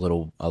feels a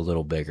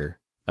little bigger.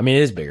 I mean,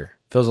 it is bigger.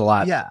 Feels a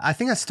lot. Yeah, I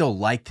think I still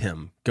liked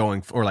him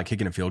going or like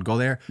kicking a field goal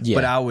there,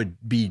 but I would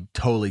be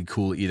totally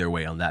cool either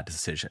way on that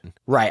decision.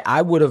 Right.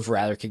 I would have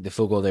rather kicked the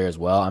field goal there as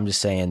well. I'm just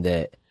saying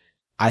that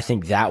I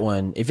think that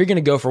one, if you're going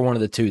to go for one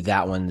of the two,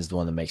 that one is the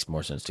one that makes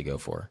more sense to go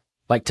for.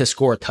 Like, to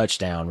score a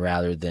touchdown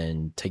rather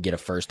than to get a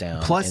first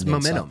down. Plus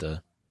momentum.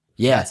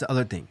 That's the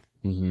other thing.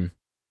 Mm-hmm.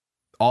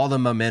 All the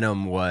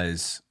momentum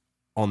was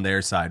on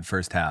their side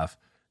first half.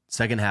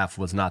 Second half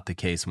was not the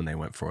case when they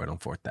went for it on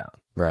 4th down.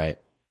 Right.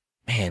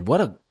 Man,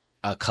 what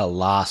a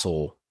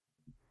colossal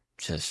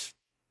just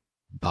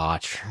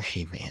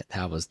botchery, man.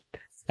 That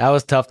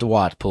was tough to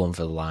watch pulling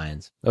for the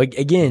Lions. Like,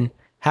 again,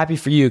 happy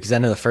for you because I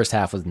know the first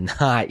half was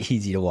not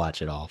easy to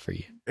watch at all for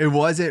you. It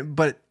wasn't,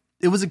 but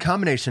it was a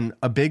combination,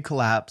 a big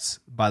collapse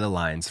by the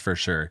Lions for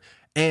sure.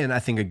 And I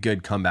think a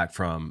good comeback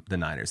from the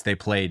Niners. They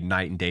played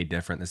night and day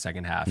different in the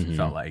second half. It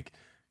felt like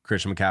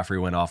Christian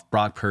McCaffrey went off.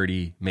 Brock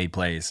Purdy made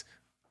plays.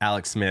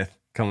 Alex Smith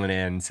coming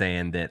in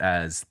saying that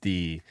as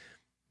the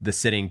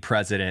sitting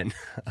president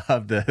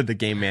of the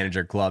game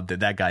manager club,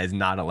 that guy is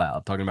not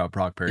allowed. Talking about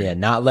Brock Purdy. Yeah,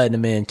 not letting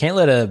him in. Can't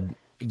let a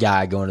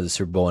guy go into the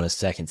Super Bowl in his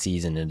second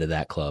season into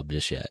that club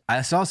just yet.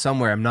 I saw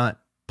somewhere,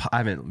 I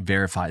haven't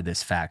verified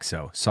this fact,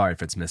 so sorry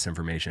if it's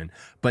misinformation,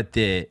 but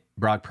that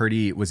Brock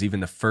Purdy was even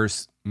the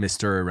first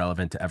Mr.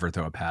 Irrelevant to ever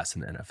throw a pass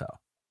in the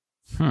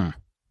NFL.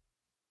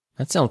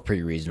 That sounds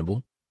pretty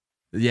reasonable.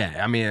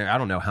 Yeah, I mean, I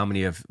don't know how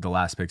many of the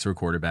last picks were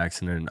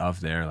quarterbacks, and then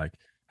of there, like,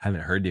 I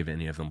haven't heard of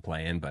any of them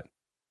playing, but.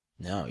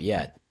 No,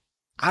 yeah.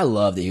 I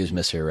love that he was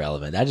Mr.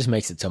 Irrelevant. That just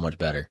makes it so much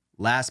better.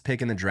 Last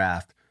pick in the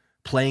draft,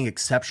 playing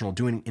exceptional,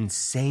 doing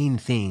insane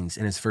things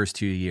in his first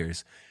 2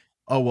 years.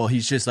 Oh, well,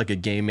 he's just like a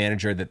game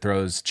manager that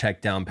throws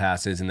check down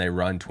passes and they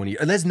run 20.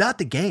 And that's not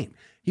the game.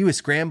 He was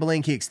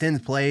scrambling. He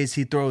extends plays.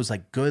 He throws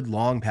like good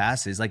long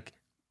passes. Like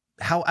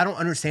how I don't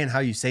understand how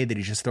you say that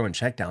he's just throwing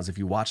check downs if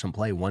you watch him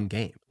play one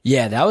game.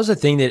 Yeah, that was the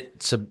thing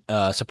that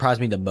surprised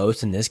me the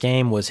most in this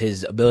game was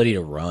his ability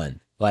to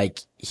run. Like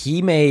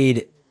he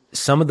made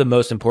some of the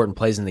most important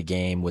plays in the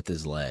game with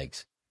his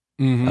legs.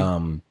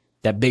 Mm-hmm.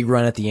 That big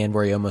run at the end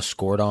where he almost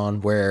scored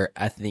on, where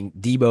I think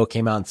Debo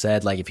came out and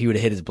said, like, if he would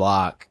have hit his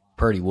block,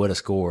 Purdy would have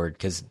scored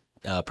because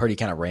Purdy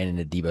kind of ran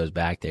into Debo's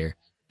back there.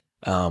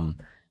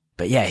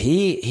 But yeah,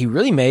 he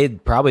really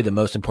made probably the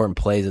most important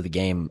plays of the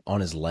game on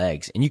his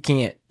legs, and you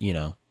can't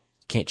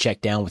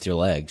check down with your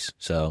legs.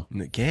 So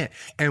you can't.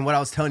 And what I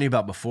was telling you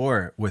about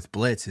before with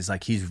blitz is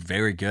like he's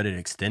very good at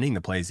extending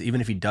the plays,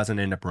 even if he doesn't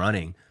end up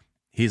running.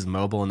 He's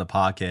mobile in the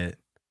pocket,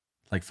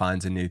 like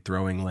finds a new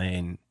throwing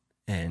lane,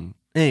 and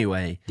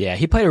anyway, yeah,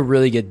 he played a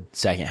really good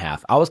second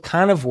half. I was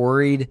kind of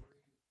worried.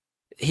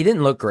 He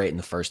didn't look great in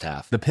the first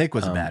half. The pick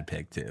was a bad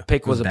pick too.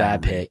 Pick was a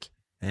bad pick.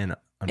 And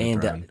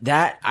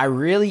that I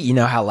really,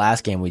 how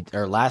last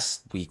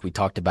week we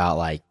talked about,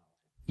 like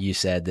you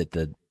said that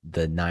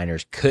the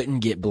Niners couldn't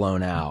get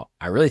blown out.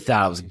 I really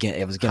thought it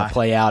was going to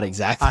play out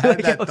exactly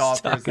like I was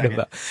talking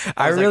about.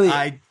 I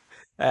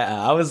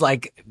was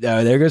like,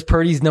 oh, there goes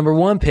Purdy's number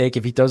one pick.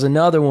 If he throws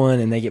another one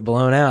and they get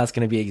blown out, it's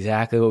going to be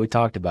exactly what we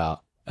talked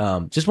about.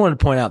 Just wanted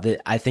to point out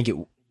that I think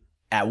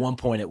at one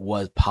point it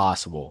was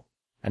possible.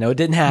 I know it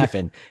didn't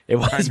happen. It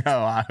was.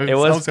 I know. It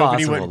was possible.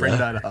 He wouldn't bring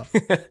that up.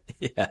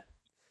 Yeah,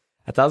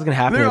 I thought it was gonna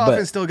happen. Their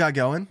offense still got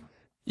going.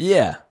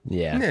 Yeah.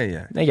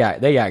 They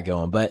got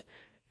going, but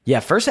yeah,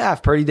 first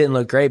half Purdy didn't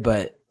look great,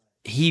 but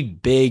he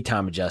big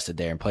time adjusted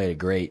there and played a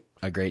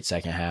great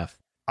second half.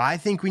 I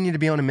think we need to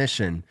be on a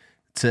mission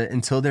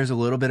until there's a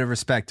little bit of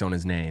respect on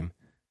his name,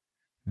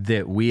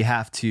 that we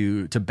have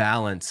to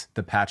balance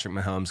the Patrick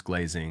Mahomes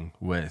glazing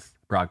with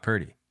Brock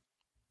Purdy.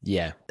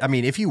 Yeah. I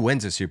mean, if he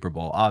wins a Super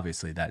Bowl,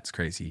 obviously that's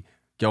crazy.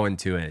 Go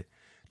into it.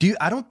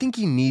 I don't think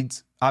he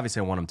needs,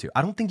 obviously I want him to.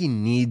 I don't think he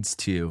needs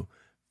to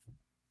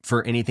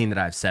for anything that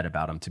I've said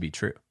about him to be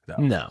true, though.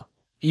 No.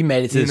 You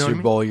made it to the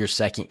Super Bowl your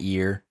second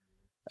year.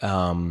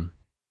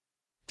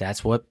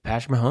 That's what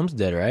Patrick Mahomes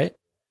did, right?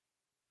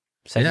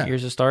 Second year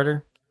as a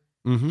starter?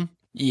 Mm-hmm.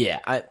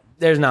 Yeah.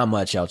 There's not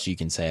much else you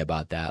can say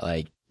about that.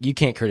 Like, you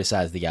can't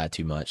criticize the guy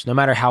too much, no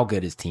matter how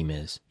good his team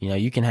is.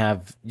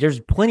 There's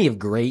plenty of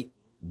great,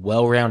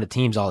 well-rounded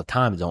teams all the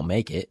time that don't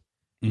make it.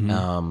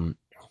 Mm-hmm.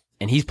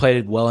 And he's played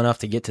it well enough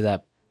to get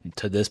to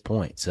this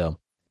point. So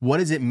what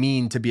does it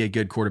mean to be a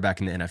good quarterback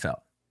in the NFL?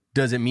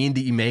 Does it mean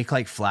that you make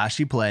like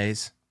flashy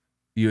plays,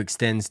 you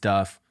extend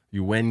stuff,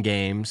 you win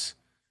games,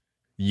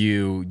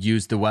 you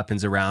use the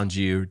weapons around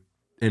you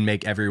and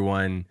make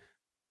everyone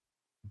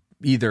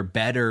either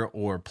better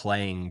or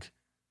playing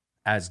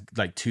as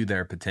like to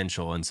their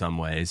potential in some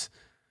ways,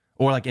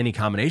 or like any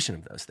combination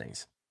of those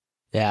things?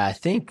 Yeah, I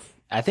think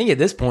at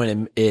this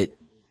point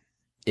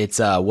it's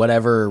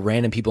whatever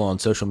random people on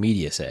social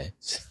media say.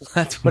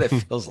 That's what it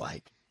feels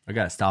like. I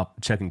gotta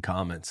stop checking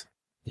comments.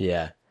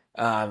 Yeah,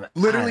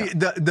 literally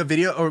the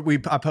video,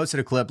 I posted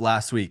a clip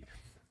last week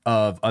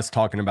of us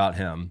talking about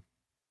him,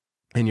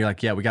 and you're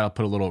like, yeah, we gotta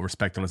put a little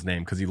respect on his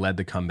name because he led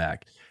the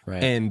comeback.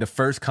 Right. And the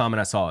first comment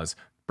I saw is,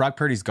 Brock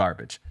Purdy's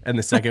garbage. And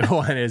the second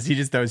one is he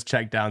just throws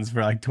checkdowns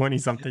for like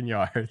 20-something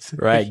yards.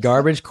 Right.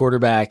 Garbage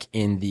quarterback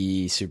in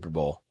the Super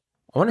Bowl.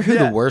 I wonder who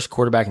the worst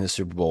quarterback in the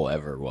Super Bowl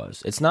ever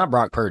was. It's not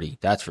Brock Purdy.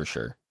 That's for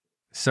sure.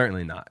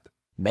 Certainly not.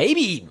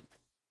 Maybe,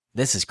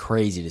 this is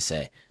crazy to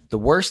say, the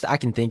worst I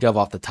can think of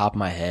off the top of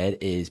my head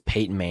is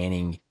Peyton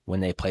Manning when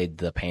they played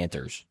the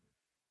Panthers.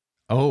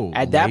 Oh,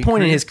 at that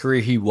point in his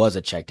career, he was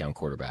a checkdown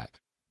quarterback.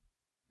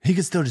 He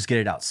could still just get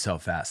it out so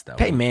fast, though.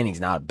 Peyton Manning's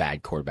not a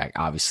bad quarterback,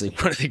 obviously.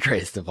 One of the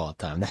greatest of all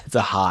time. That's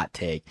a hot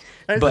take.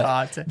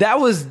 That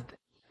was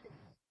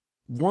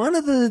one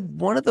of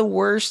the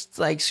worst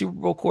like Super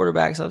Bowl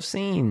quarterbacks I've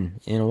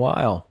seen in a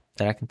while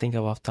that I can think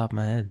of off the top of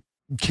my head.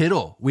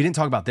 Kittle. We didn't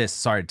talk about this.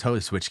 Sorry to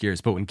totally switch gears,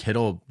 but when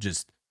Kittle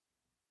just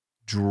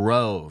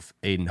drove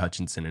Aiden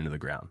Hutchinson into the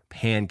ground,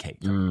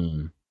 pancaked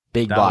him.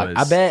 Big block.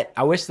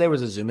 I wish there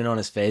was a zoom in on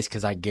his face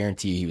because I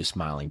guarantee you he was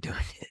smiling doing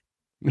it.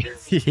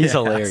 He's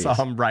hilarious. I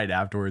saw him right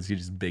afterwards. He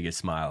just biggest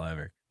smile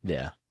ever.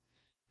 Yeah.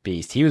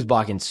 Beast. He was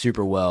blocking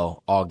super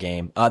well all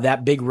game.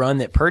 That big run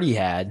that Purdy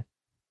had,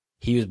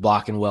 he was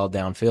blocking well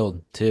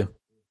downfield too.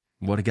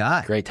 What a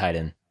guy. Great tight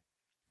end.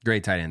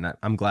 Great tight end.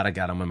 I'm glad I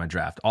got him in my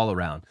draft all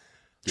around.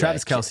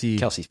 Travis Kelce.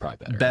 Kelce's probably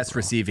better. Best overall.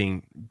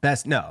 receiving.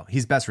 No,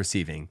 he's best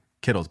receiving.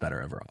 Kittle's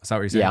better overall. Is that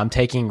what you're saying? Yeah, I'm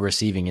taking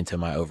receiving into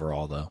my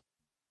overall, though.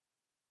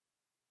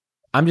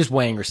 I'm just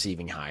weighing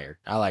receiving higher.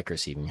 I like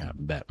receiving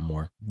bet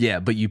more. Yeah,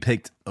 but you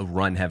picked a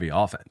run-heavy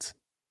offense.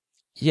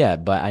 Yeah,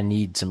 but I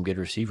need some good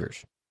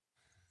receivers.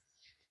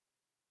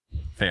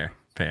 Fair.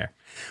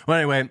 Well,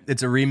 anyway,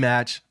 it's a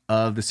rematch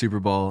of the Super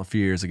Bowl a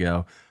few years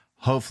ago.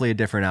 Hopefully a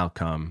different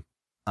outcome.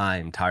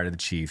 I'm tired of the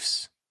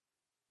Chiefs.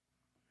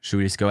 Should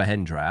we just go ahead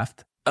and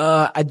draft?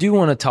 I do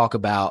want to talk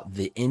about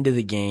the end of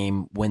the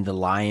game when the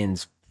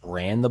Lions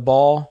ran the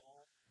ball.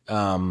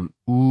 And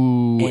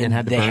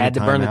they had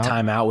to burn the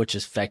timeout, which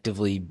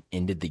effectively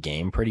ended the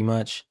game pretty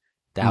much.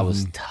 That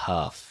was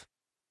tough.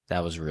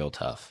 That was real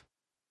tough.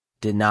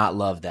 Did not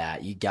love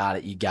that. You got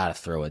it. You got to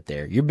throw it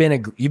there. You've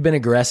been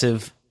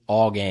aggressive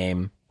all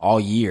game,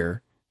 all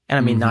year, and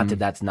I mean not that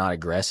that's not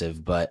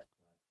aggressive, but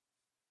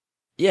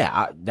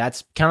yeah,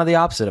 that's kind of the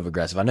opposite of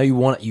aggressive. I know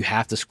you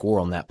have to score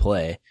on that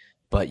play,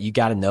 but you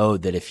got to know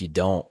that if you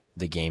don't,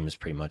 the game is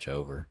pretty much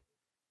over.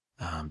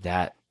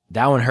 That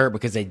one hurt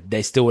because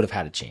they still would have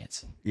had a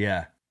chance.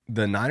 Yeah.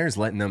 The Niners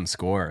letting them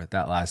score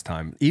that last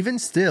time. Even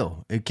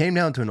still, it came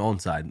down to an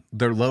onside.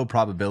 They're low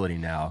probability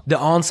now. The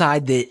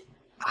onside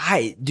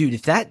dude,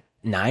 if that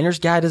Niners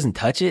guy doesn't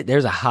touch it,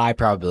 there's a high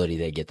probability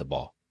they get the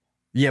ball.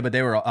 Yeah, but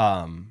they were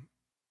I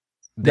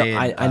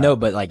know,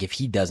 but like if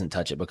he doesn't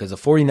touch it, because the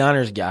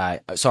 49ers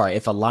guy,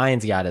 if a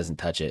Lions guy doesn't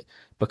touch it,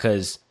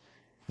 because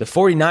the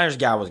 49ers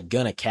guy was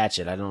going to catch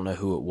it. I don't know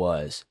who it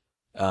was.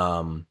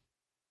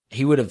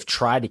 He would have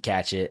tried to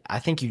catch it. I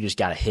think you just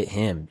got to hit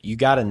him. You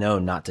got to know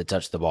not to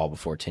touch the ball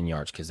before 10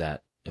 yards because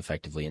that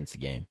effectively ends the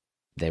game.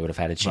 They would have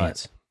had a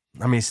chance.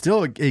 But, I mean,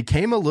 still, it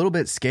came a little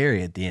bit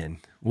scary at the end.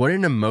 What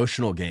an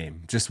emotional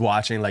game. Just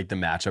watching like the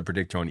matchup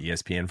predictor on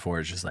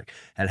ESPN4 is just like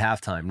at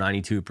halftime,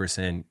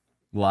 92%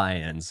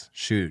 Lions,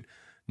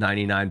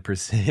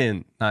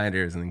 99%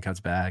 Niners, and then cuts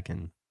back.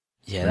 And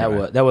yeah,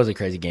 that was a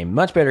crazy game.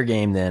 Much better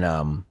game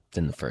than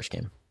the first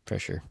game. For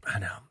sure. I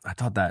know. I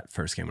thought that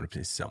first game would have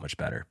been so much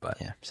better, but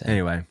yeah, same.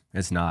 Anyway,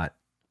 it's not.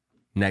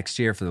 Next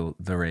year for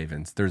the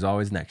Ravens. There's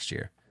always next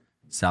year.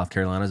 South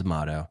Carolina's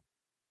motto.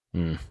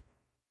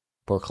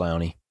 Poor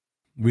Clowney.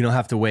 We don't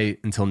have to wait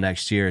until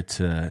next year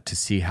to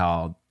see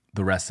how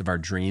the rest of our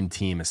dream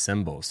team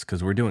assembles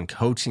because we're doing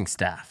coaching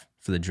staff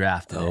for the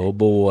draft today. Oh,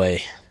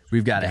 boy.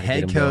 We've got a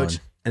head coach,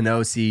 an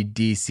OC,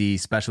 DC,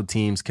 special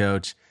teams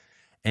coach,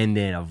 and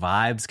then a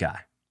vibes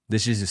guy.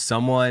 This is just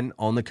someone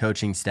on the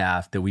coaching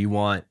staff that we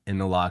want in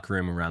the locker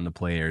room around the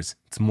players.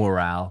 It's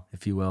morale,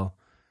 if you will.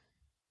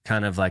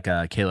 Kind of like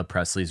Caleb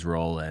Presley's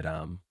role at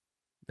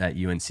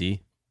UNC.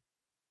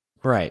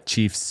 Right.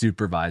 Chief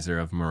supervisor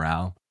of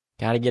morale.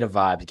 Got to get a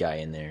vibes guy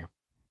in there.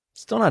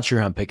 Still not sure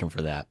who I'm picking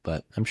for that,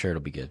 but I'm sure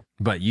it'll be good.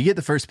 But you get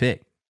the first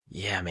pick.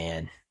 Yeah,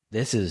 man.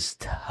 This is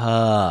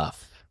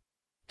tough.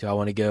 Do I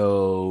want to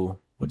go...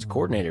 Which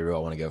coordinator do I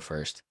want to go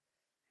first?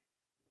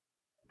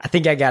 I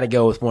think I got to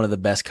go with one of the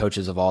best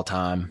coaches of all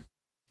time.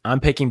 I'm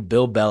picking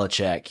Bill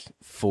Belichick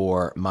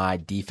for my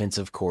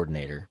defensive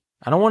coordinator.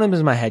 I don't want him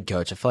as my head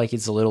coach. I feel like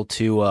it's a little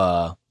too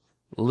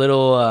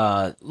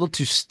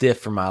too stiff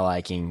for my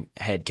liking,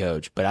 head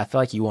coach. But I feel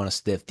like you want a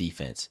stiff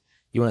defense.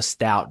 You want a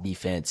stout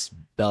defense.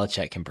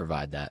 Belichick can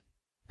provide that.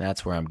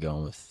 That's where I'm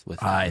going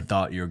with. I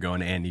thought you were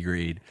going to Andy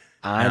Reid.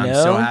 I know. I'm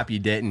so happy you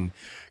didn't,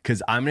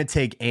 because I'm going to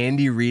take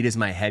Andy Reid as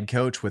my head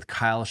coach with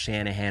Kyle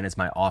Shanahan as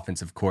my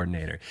offensive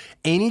coordinator.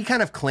 Any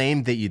kind of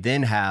claim that you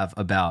then have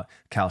about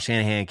Kyle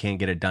Shanahan can't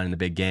get it done in the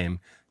big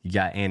game, you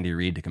got Andy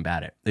Reid to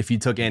combat it. If you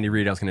took Andy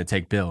Reid, I was going to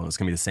take Bill, and it's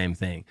going to be the same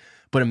thing.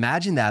 But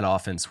imagine that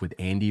offense with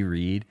Andy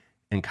Reid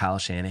and Kyle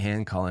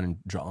Shanahan calling and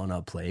drawing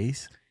up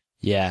plays.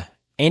 Yeah.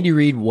 Andy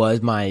Reid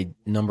was my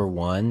number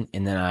one,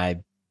 and then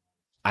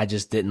I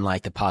just didn't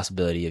like the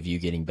possibility of you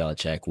getting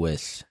Belichick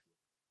with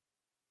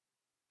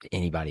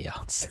anybody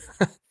else.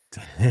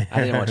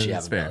 I didn't want you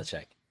having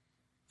Belichick.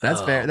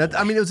 That's fair.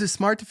 I mean, it was a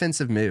smart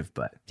defensive move,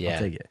 but yeah, I'll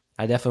take it.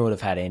 I definitely would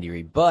have had Andy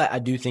Reid, but I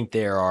do think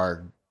there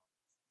are.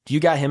 Do you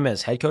got him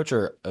as head coach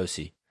or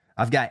OC?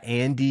 I've got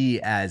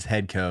Andy as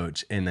head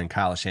coach and then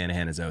Kyle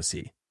Shanahan as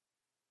OC.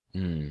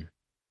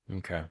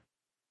 Okay.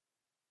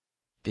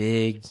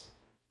 Big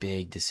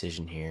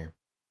decision here.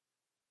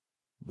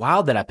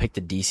 Wild that I picked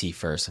the DC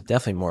first. I'm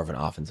definitely more of an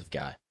offensive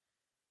guy.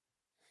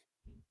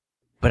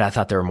 But I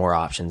thought there were more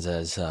options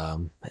as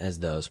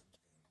those.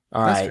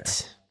 All That's right.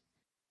 fair.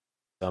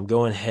 So I'm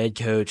going head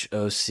coach,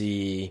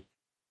 OC.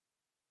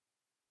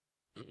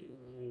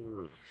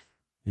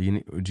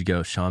 Would you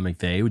go Sean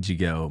McVay? Would you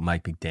go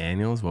Mike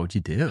McDaniels? What would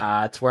you do?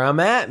 That's where I'm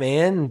at,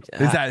 man.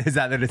 Is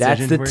that the decision?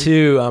 That's the for you?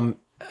 two.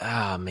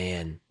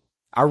 Man.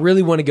 I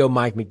really want to go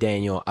Mike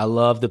McDaniel. I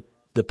love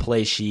the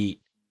play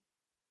sheet.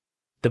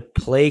 The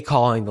play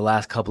calling the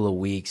last couple of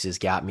weeks has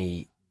got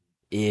me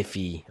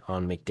iffy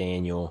on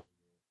McDaniel.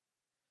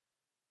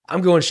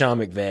 I'm going Sean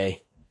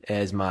McVay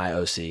as my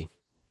OC.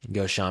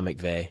 Go Sean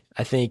McVay.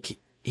 I think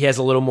he has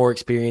a little more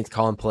experience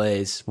calling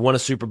plays. Won a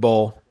Super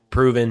Bowl,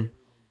 proven.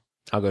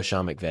 I'll go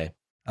Sean McVay.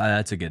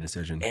 That's a good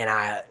decision. And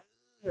I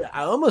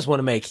almost want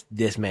to make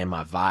this man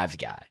my vibes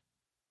guy.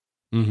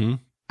 Mm-hmm.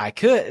 I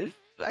could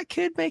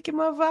make him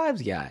my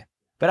vibes guy.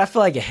 But I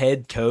feel like a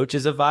head coach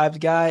as a vibes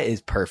guy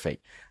is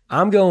perfect.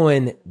 I'm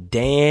going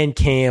Dan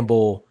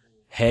Campbell,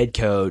 head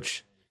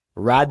coach.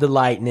 Ride the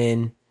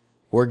lightning.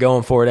 We're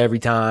going for it every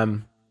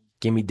time.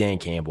 Give me Dan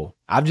Campbell.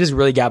 I've just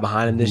really got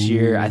behind him this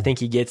year. I think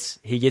he gets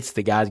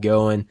the guys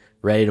going,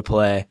 ready to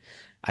play.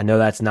 I know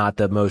that's not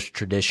the most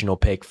traditional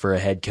pick for a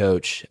head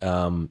coach.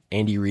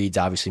 Andy Reid's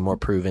obviously more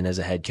proven as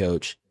a head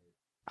coach.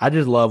 I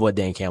just love what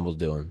Dan Campbell's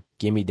doing.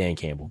 Give me Dan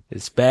Campbell,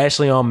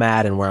 especially on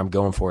Madden where I'm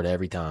going for it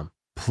every time.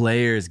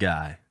 Players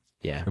guy.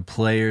 Yeah. The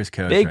players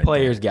coach. Big right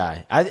players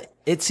there. guy.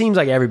 It seems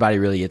like everybody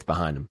really gets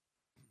behind him.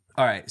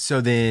 All right.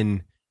 So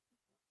then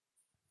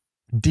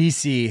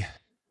DC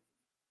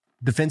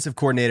defensive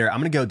coordinator,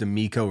 I'm going to go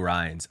DeMeco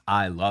Ryans.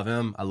 I love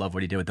him. I love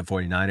what he did with the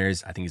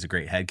 49ers. I think he's a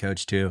great head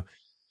coach too.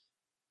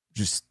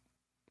 Just,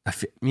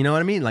 you know what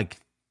I mean? Like,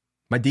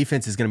 my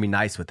defense is going to be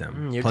nice with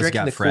him. You're Plus, you drinking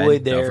got the Fred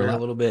Kool-Aid there overlap. a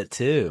little bit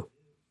too.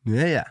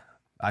 Yeah.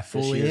 I This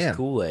fully year's am.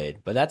 Kool-Aid,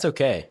 but that's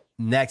okay.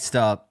 Next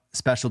up,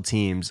 special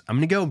teams. I'm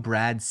going to go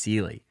Brad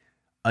Seeley,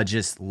 a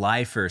just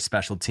lifer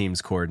special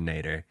teams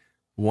coordinator.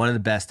 One of the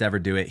best to ever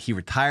do it. He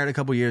retired a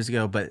couple years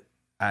ago, but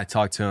I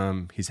talked to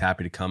him. He's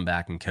happy to come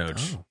back and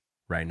coach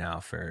right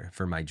now for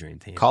my dream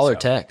team. Call or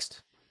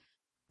text?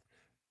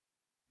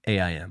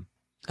 AIM.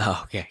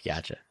 Oh, okay.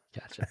 Gotcha.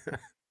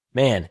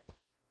 Man,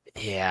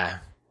 yeah.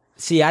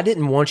 See, I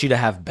didn't want you to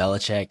have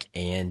Belichick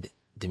and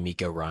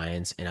DeMeco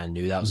Ryans, and I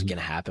knew that was going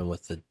to happen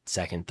with the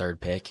second, third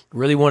pick.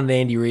 Really wanted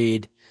Andy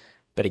Reid,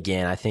 but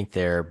again, I think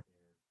there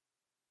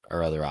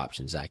are other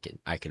options I could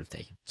have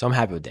taken. So I'm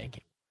happy with Dan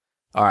Campbell.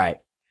 All right.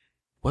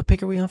 What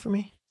pick are we on for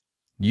me?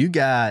 You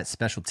got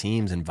special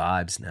teams and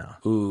vibes now.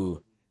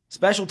 Ooh.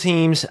 Special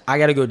teams, I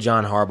got to go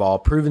John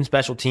Harbaugh, proven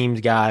special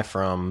teams guy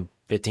from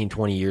 15,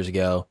 20 years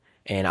ago,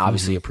 and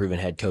obviously a proven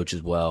head coach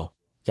as well.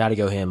 Got to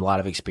go him. A lot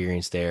of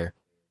experience there.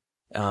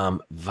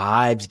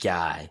 Vibes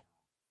guy.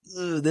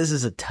 Ooh, this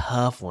is a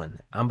tough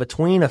one. I'm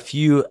between a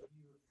few.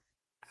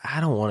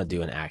 I don't want to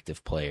do an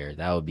active player.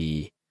 That would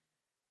be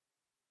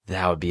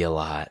a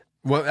lot.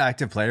 What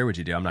active player would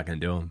you do? I'm not going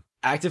to do him.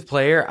 Active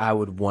player, I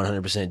would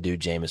 100% do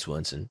Jameis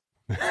Winston.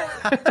 Dude,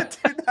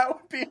 that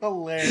would be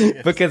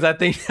hilarious. Because I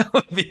think that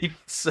would be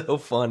so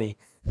funny.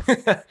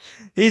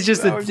 he's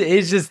just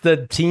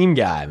the team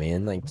guy,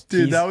 man. Like,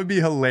 dude, that would be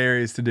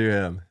hilarious to do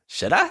him.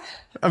 Should I?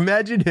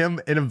 Imagine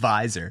him in a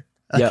visor.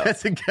 Yo,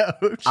 as a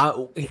coach.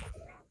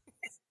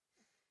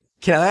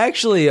 Can I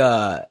actually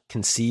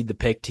concede the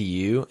pick to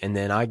you, and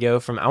then I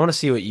want to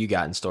see what you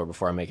got in store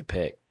before I make a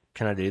pick.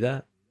 Can I do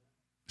that?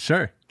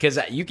 Sure. Because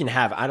you can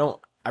have.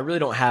 I really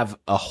don't have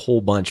a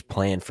whole bunch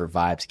planned for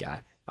vibes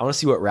guy. I want to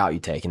see what route you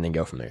take and then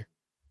go from there.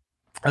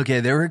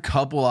 Okay, there were a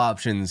couple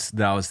options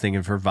that I was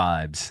thinking for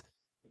vibes.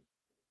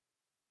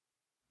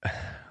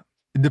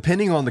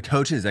 Depending on the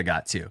coaches I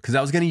got to, because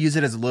I was going to use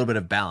it as a little bit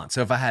of balance.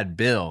 So if I had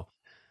Bill,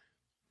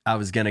 I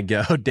was going to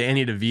go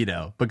Danny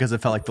DeVito because I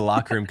felt like the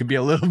locker room could be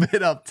a little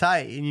bit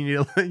uptight and you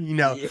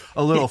need,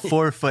 a little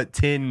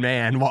 4'10"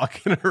 man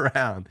walking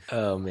around.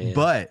 Oh, man.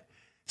 But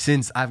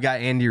since I've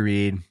got Andy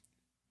Reid,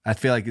 I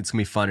feel like it's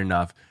going to be fun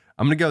enough.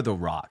 I'm going to go The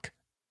Rock.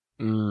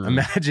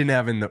 Imagine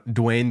having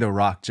Dwayne The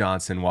Rock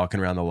Johnson walking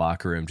around the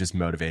locker room just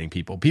motivating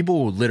people.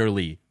 People will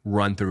literally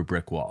run through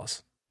brick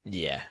walls.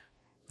 Yeah,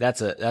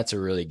 that's a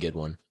really good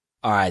one.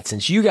 All right,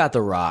 since you got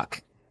The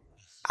Rock,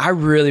 I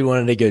really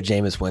wanted to go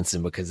Jameis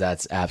Winston because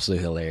that's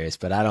absolutely hilarious.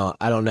 But I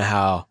don't know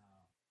how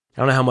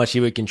much he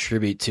would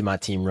contribute to my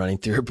team running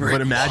through a brick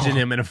But imagine wall.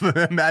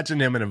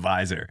 him in a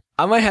visor.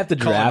 I might have to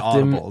draft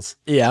him. Audibles.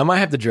 Yeah, I might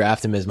have to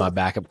draft him as my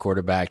backup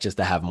quarterback just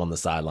to have him on the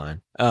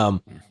sideline.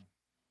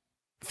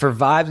 For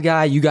vibes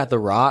guy, you got The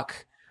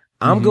Rock.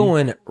 I'm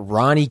going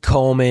Ronnie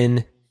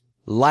Coleman,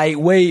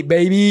 lightweight,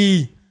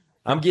 baby.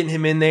 I'm getting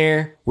him in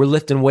there. We're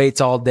lifting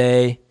weights all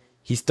day.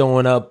 He's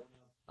throwing up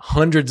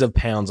hundreds of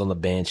pounds on the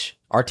bench.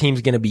 Our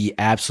team's going to be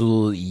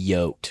absolutely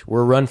yoked.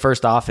 We're a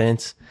run-first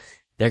offense.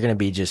 They're going to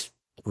be just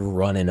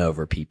running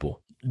over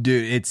people.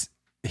 Dude,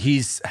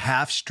 he's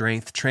half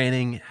strength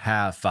training,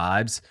 half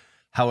vibes.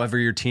 However,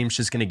 your team's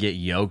just going to get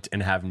yoked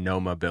and have no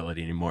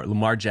mobility anymore.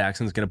 Lamar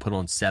Jackson's going to put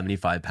on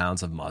 75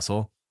 pounds of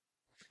muscle.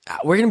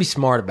 We're going to be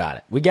smart about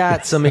it. We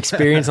got some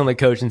experience on the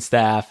coaching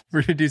staff. We're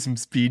going to do some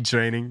speed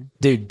training.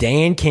 Dude,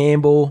 Dan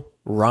Campbell,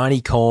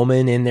 Ronnie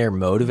Coleman in there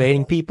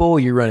motivating people,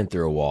 you're running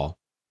through a wall.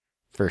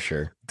 For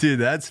sure. Dude,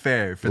 that's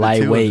fair. For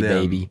lightweight, the two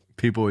of them, baby.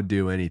 People would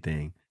do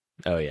anything.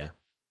 Oh, yeah.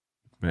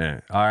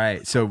 Man. All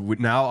right. So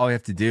now all we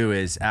have to do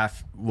is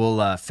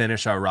we'll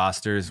finish our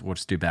rosters. We'll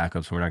just do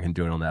backups. We're not going to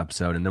do it on the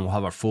episode. And then we'll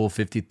have our full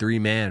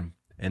 53-man.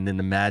 And then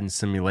the Madden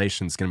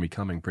simulation is going to be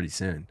coming pretty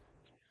soon.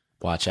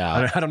 Watch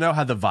out. I don't know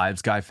how the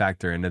vibes guy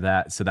factor into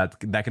that. So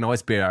that can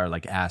always be our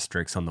like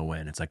asterisk on the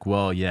win. It's like,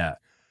 well, yeah,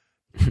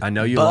 I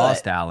know you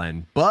lost,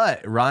 Allen,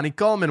 but Ronnie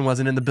Coleman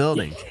wasn't in the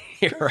building.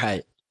 You're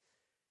right.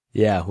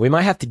 Yeah, we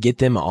might have to get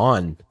them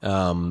on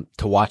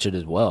to watch it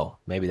as well.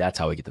 Maybe that's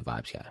how we get the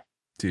vibes guy.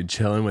 Dude,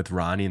 chilling with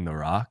Ronnie and The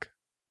Rock.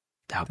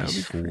 That would be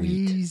sweet.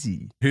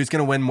 crazy. Who's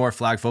going to win more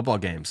flag football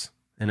games?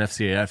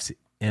 NFC or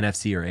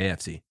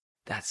AFC?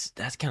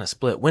 That's kind of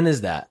split. When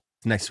is that?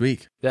 Next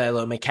week. Yeah,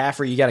 look,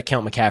 McCaffrey, you got to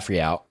count McCaffrey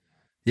out.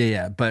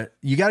 Yeah. But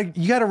you got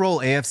to roll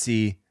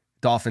AFC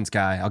Dolphins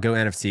guy. I'll go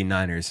NFC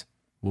Niners.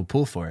 We'll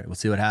pull for it. We'll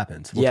see what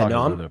happens. We'll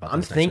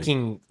I'm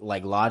thinking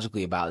like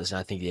logically about this, and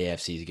I think the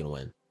AFC is going to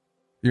win.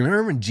 You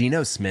remember when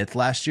Geno Smith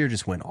last year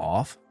just went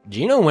off?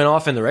 Geno went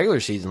off in the regular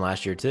season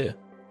last year too.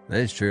 That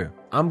is true.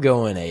 I'm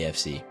going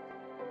AFC.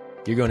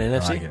 You're going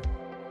NFC? I like it.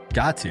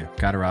 Got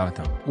to ride with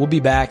them. We'll be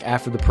back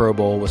after the Pro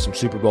Bowl with some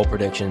Super Bowl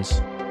predictions.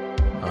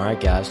 All right,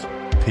 guys.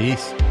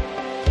 Peace.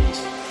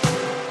 Peace.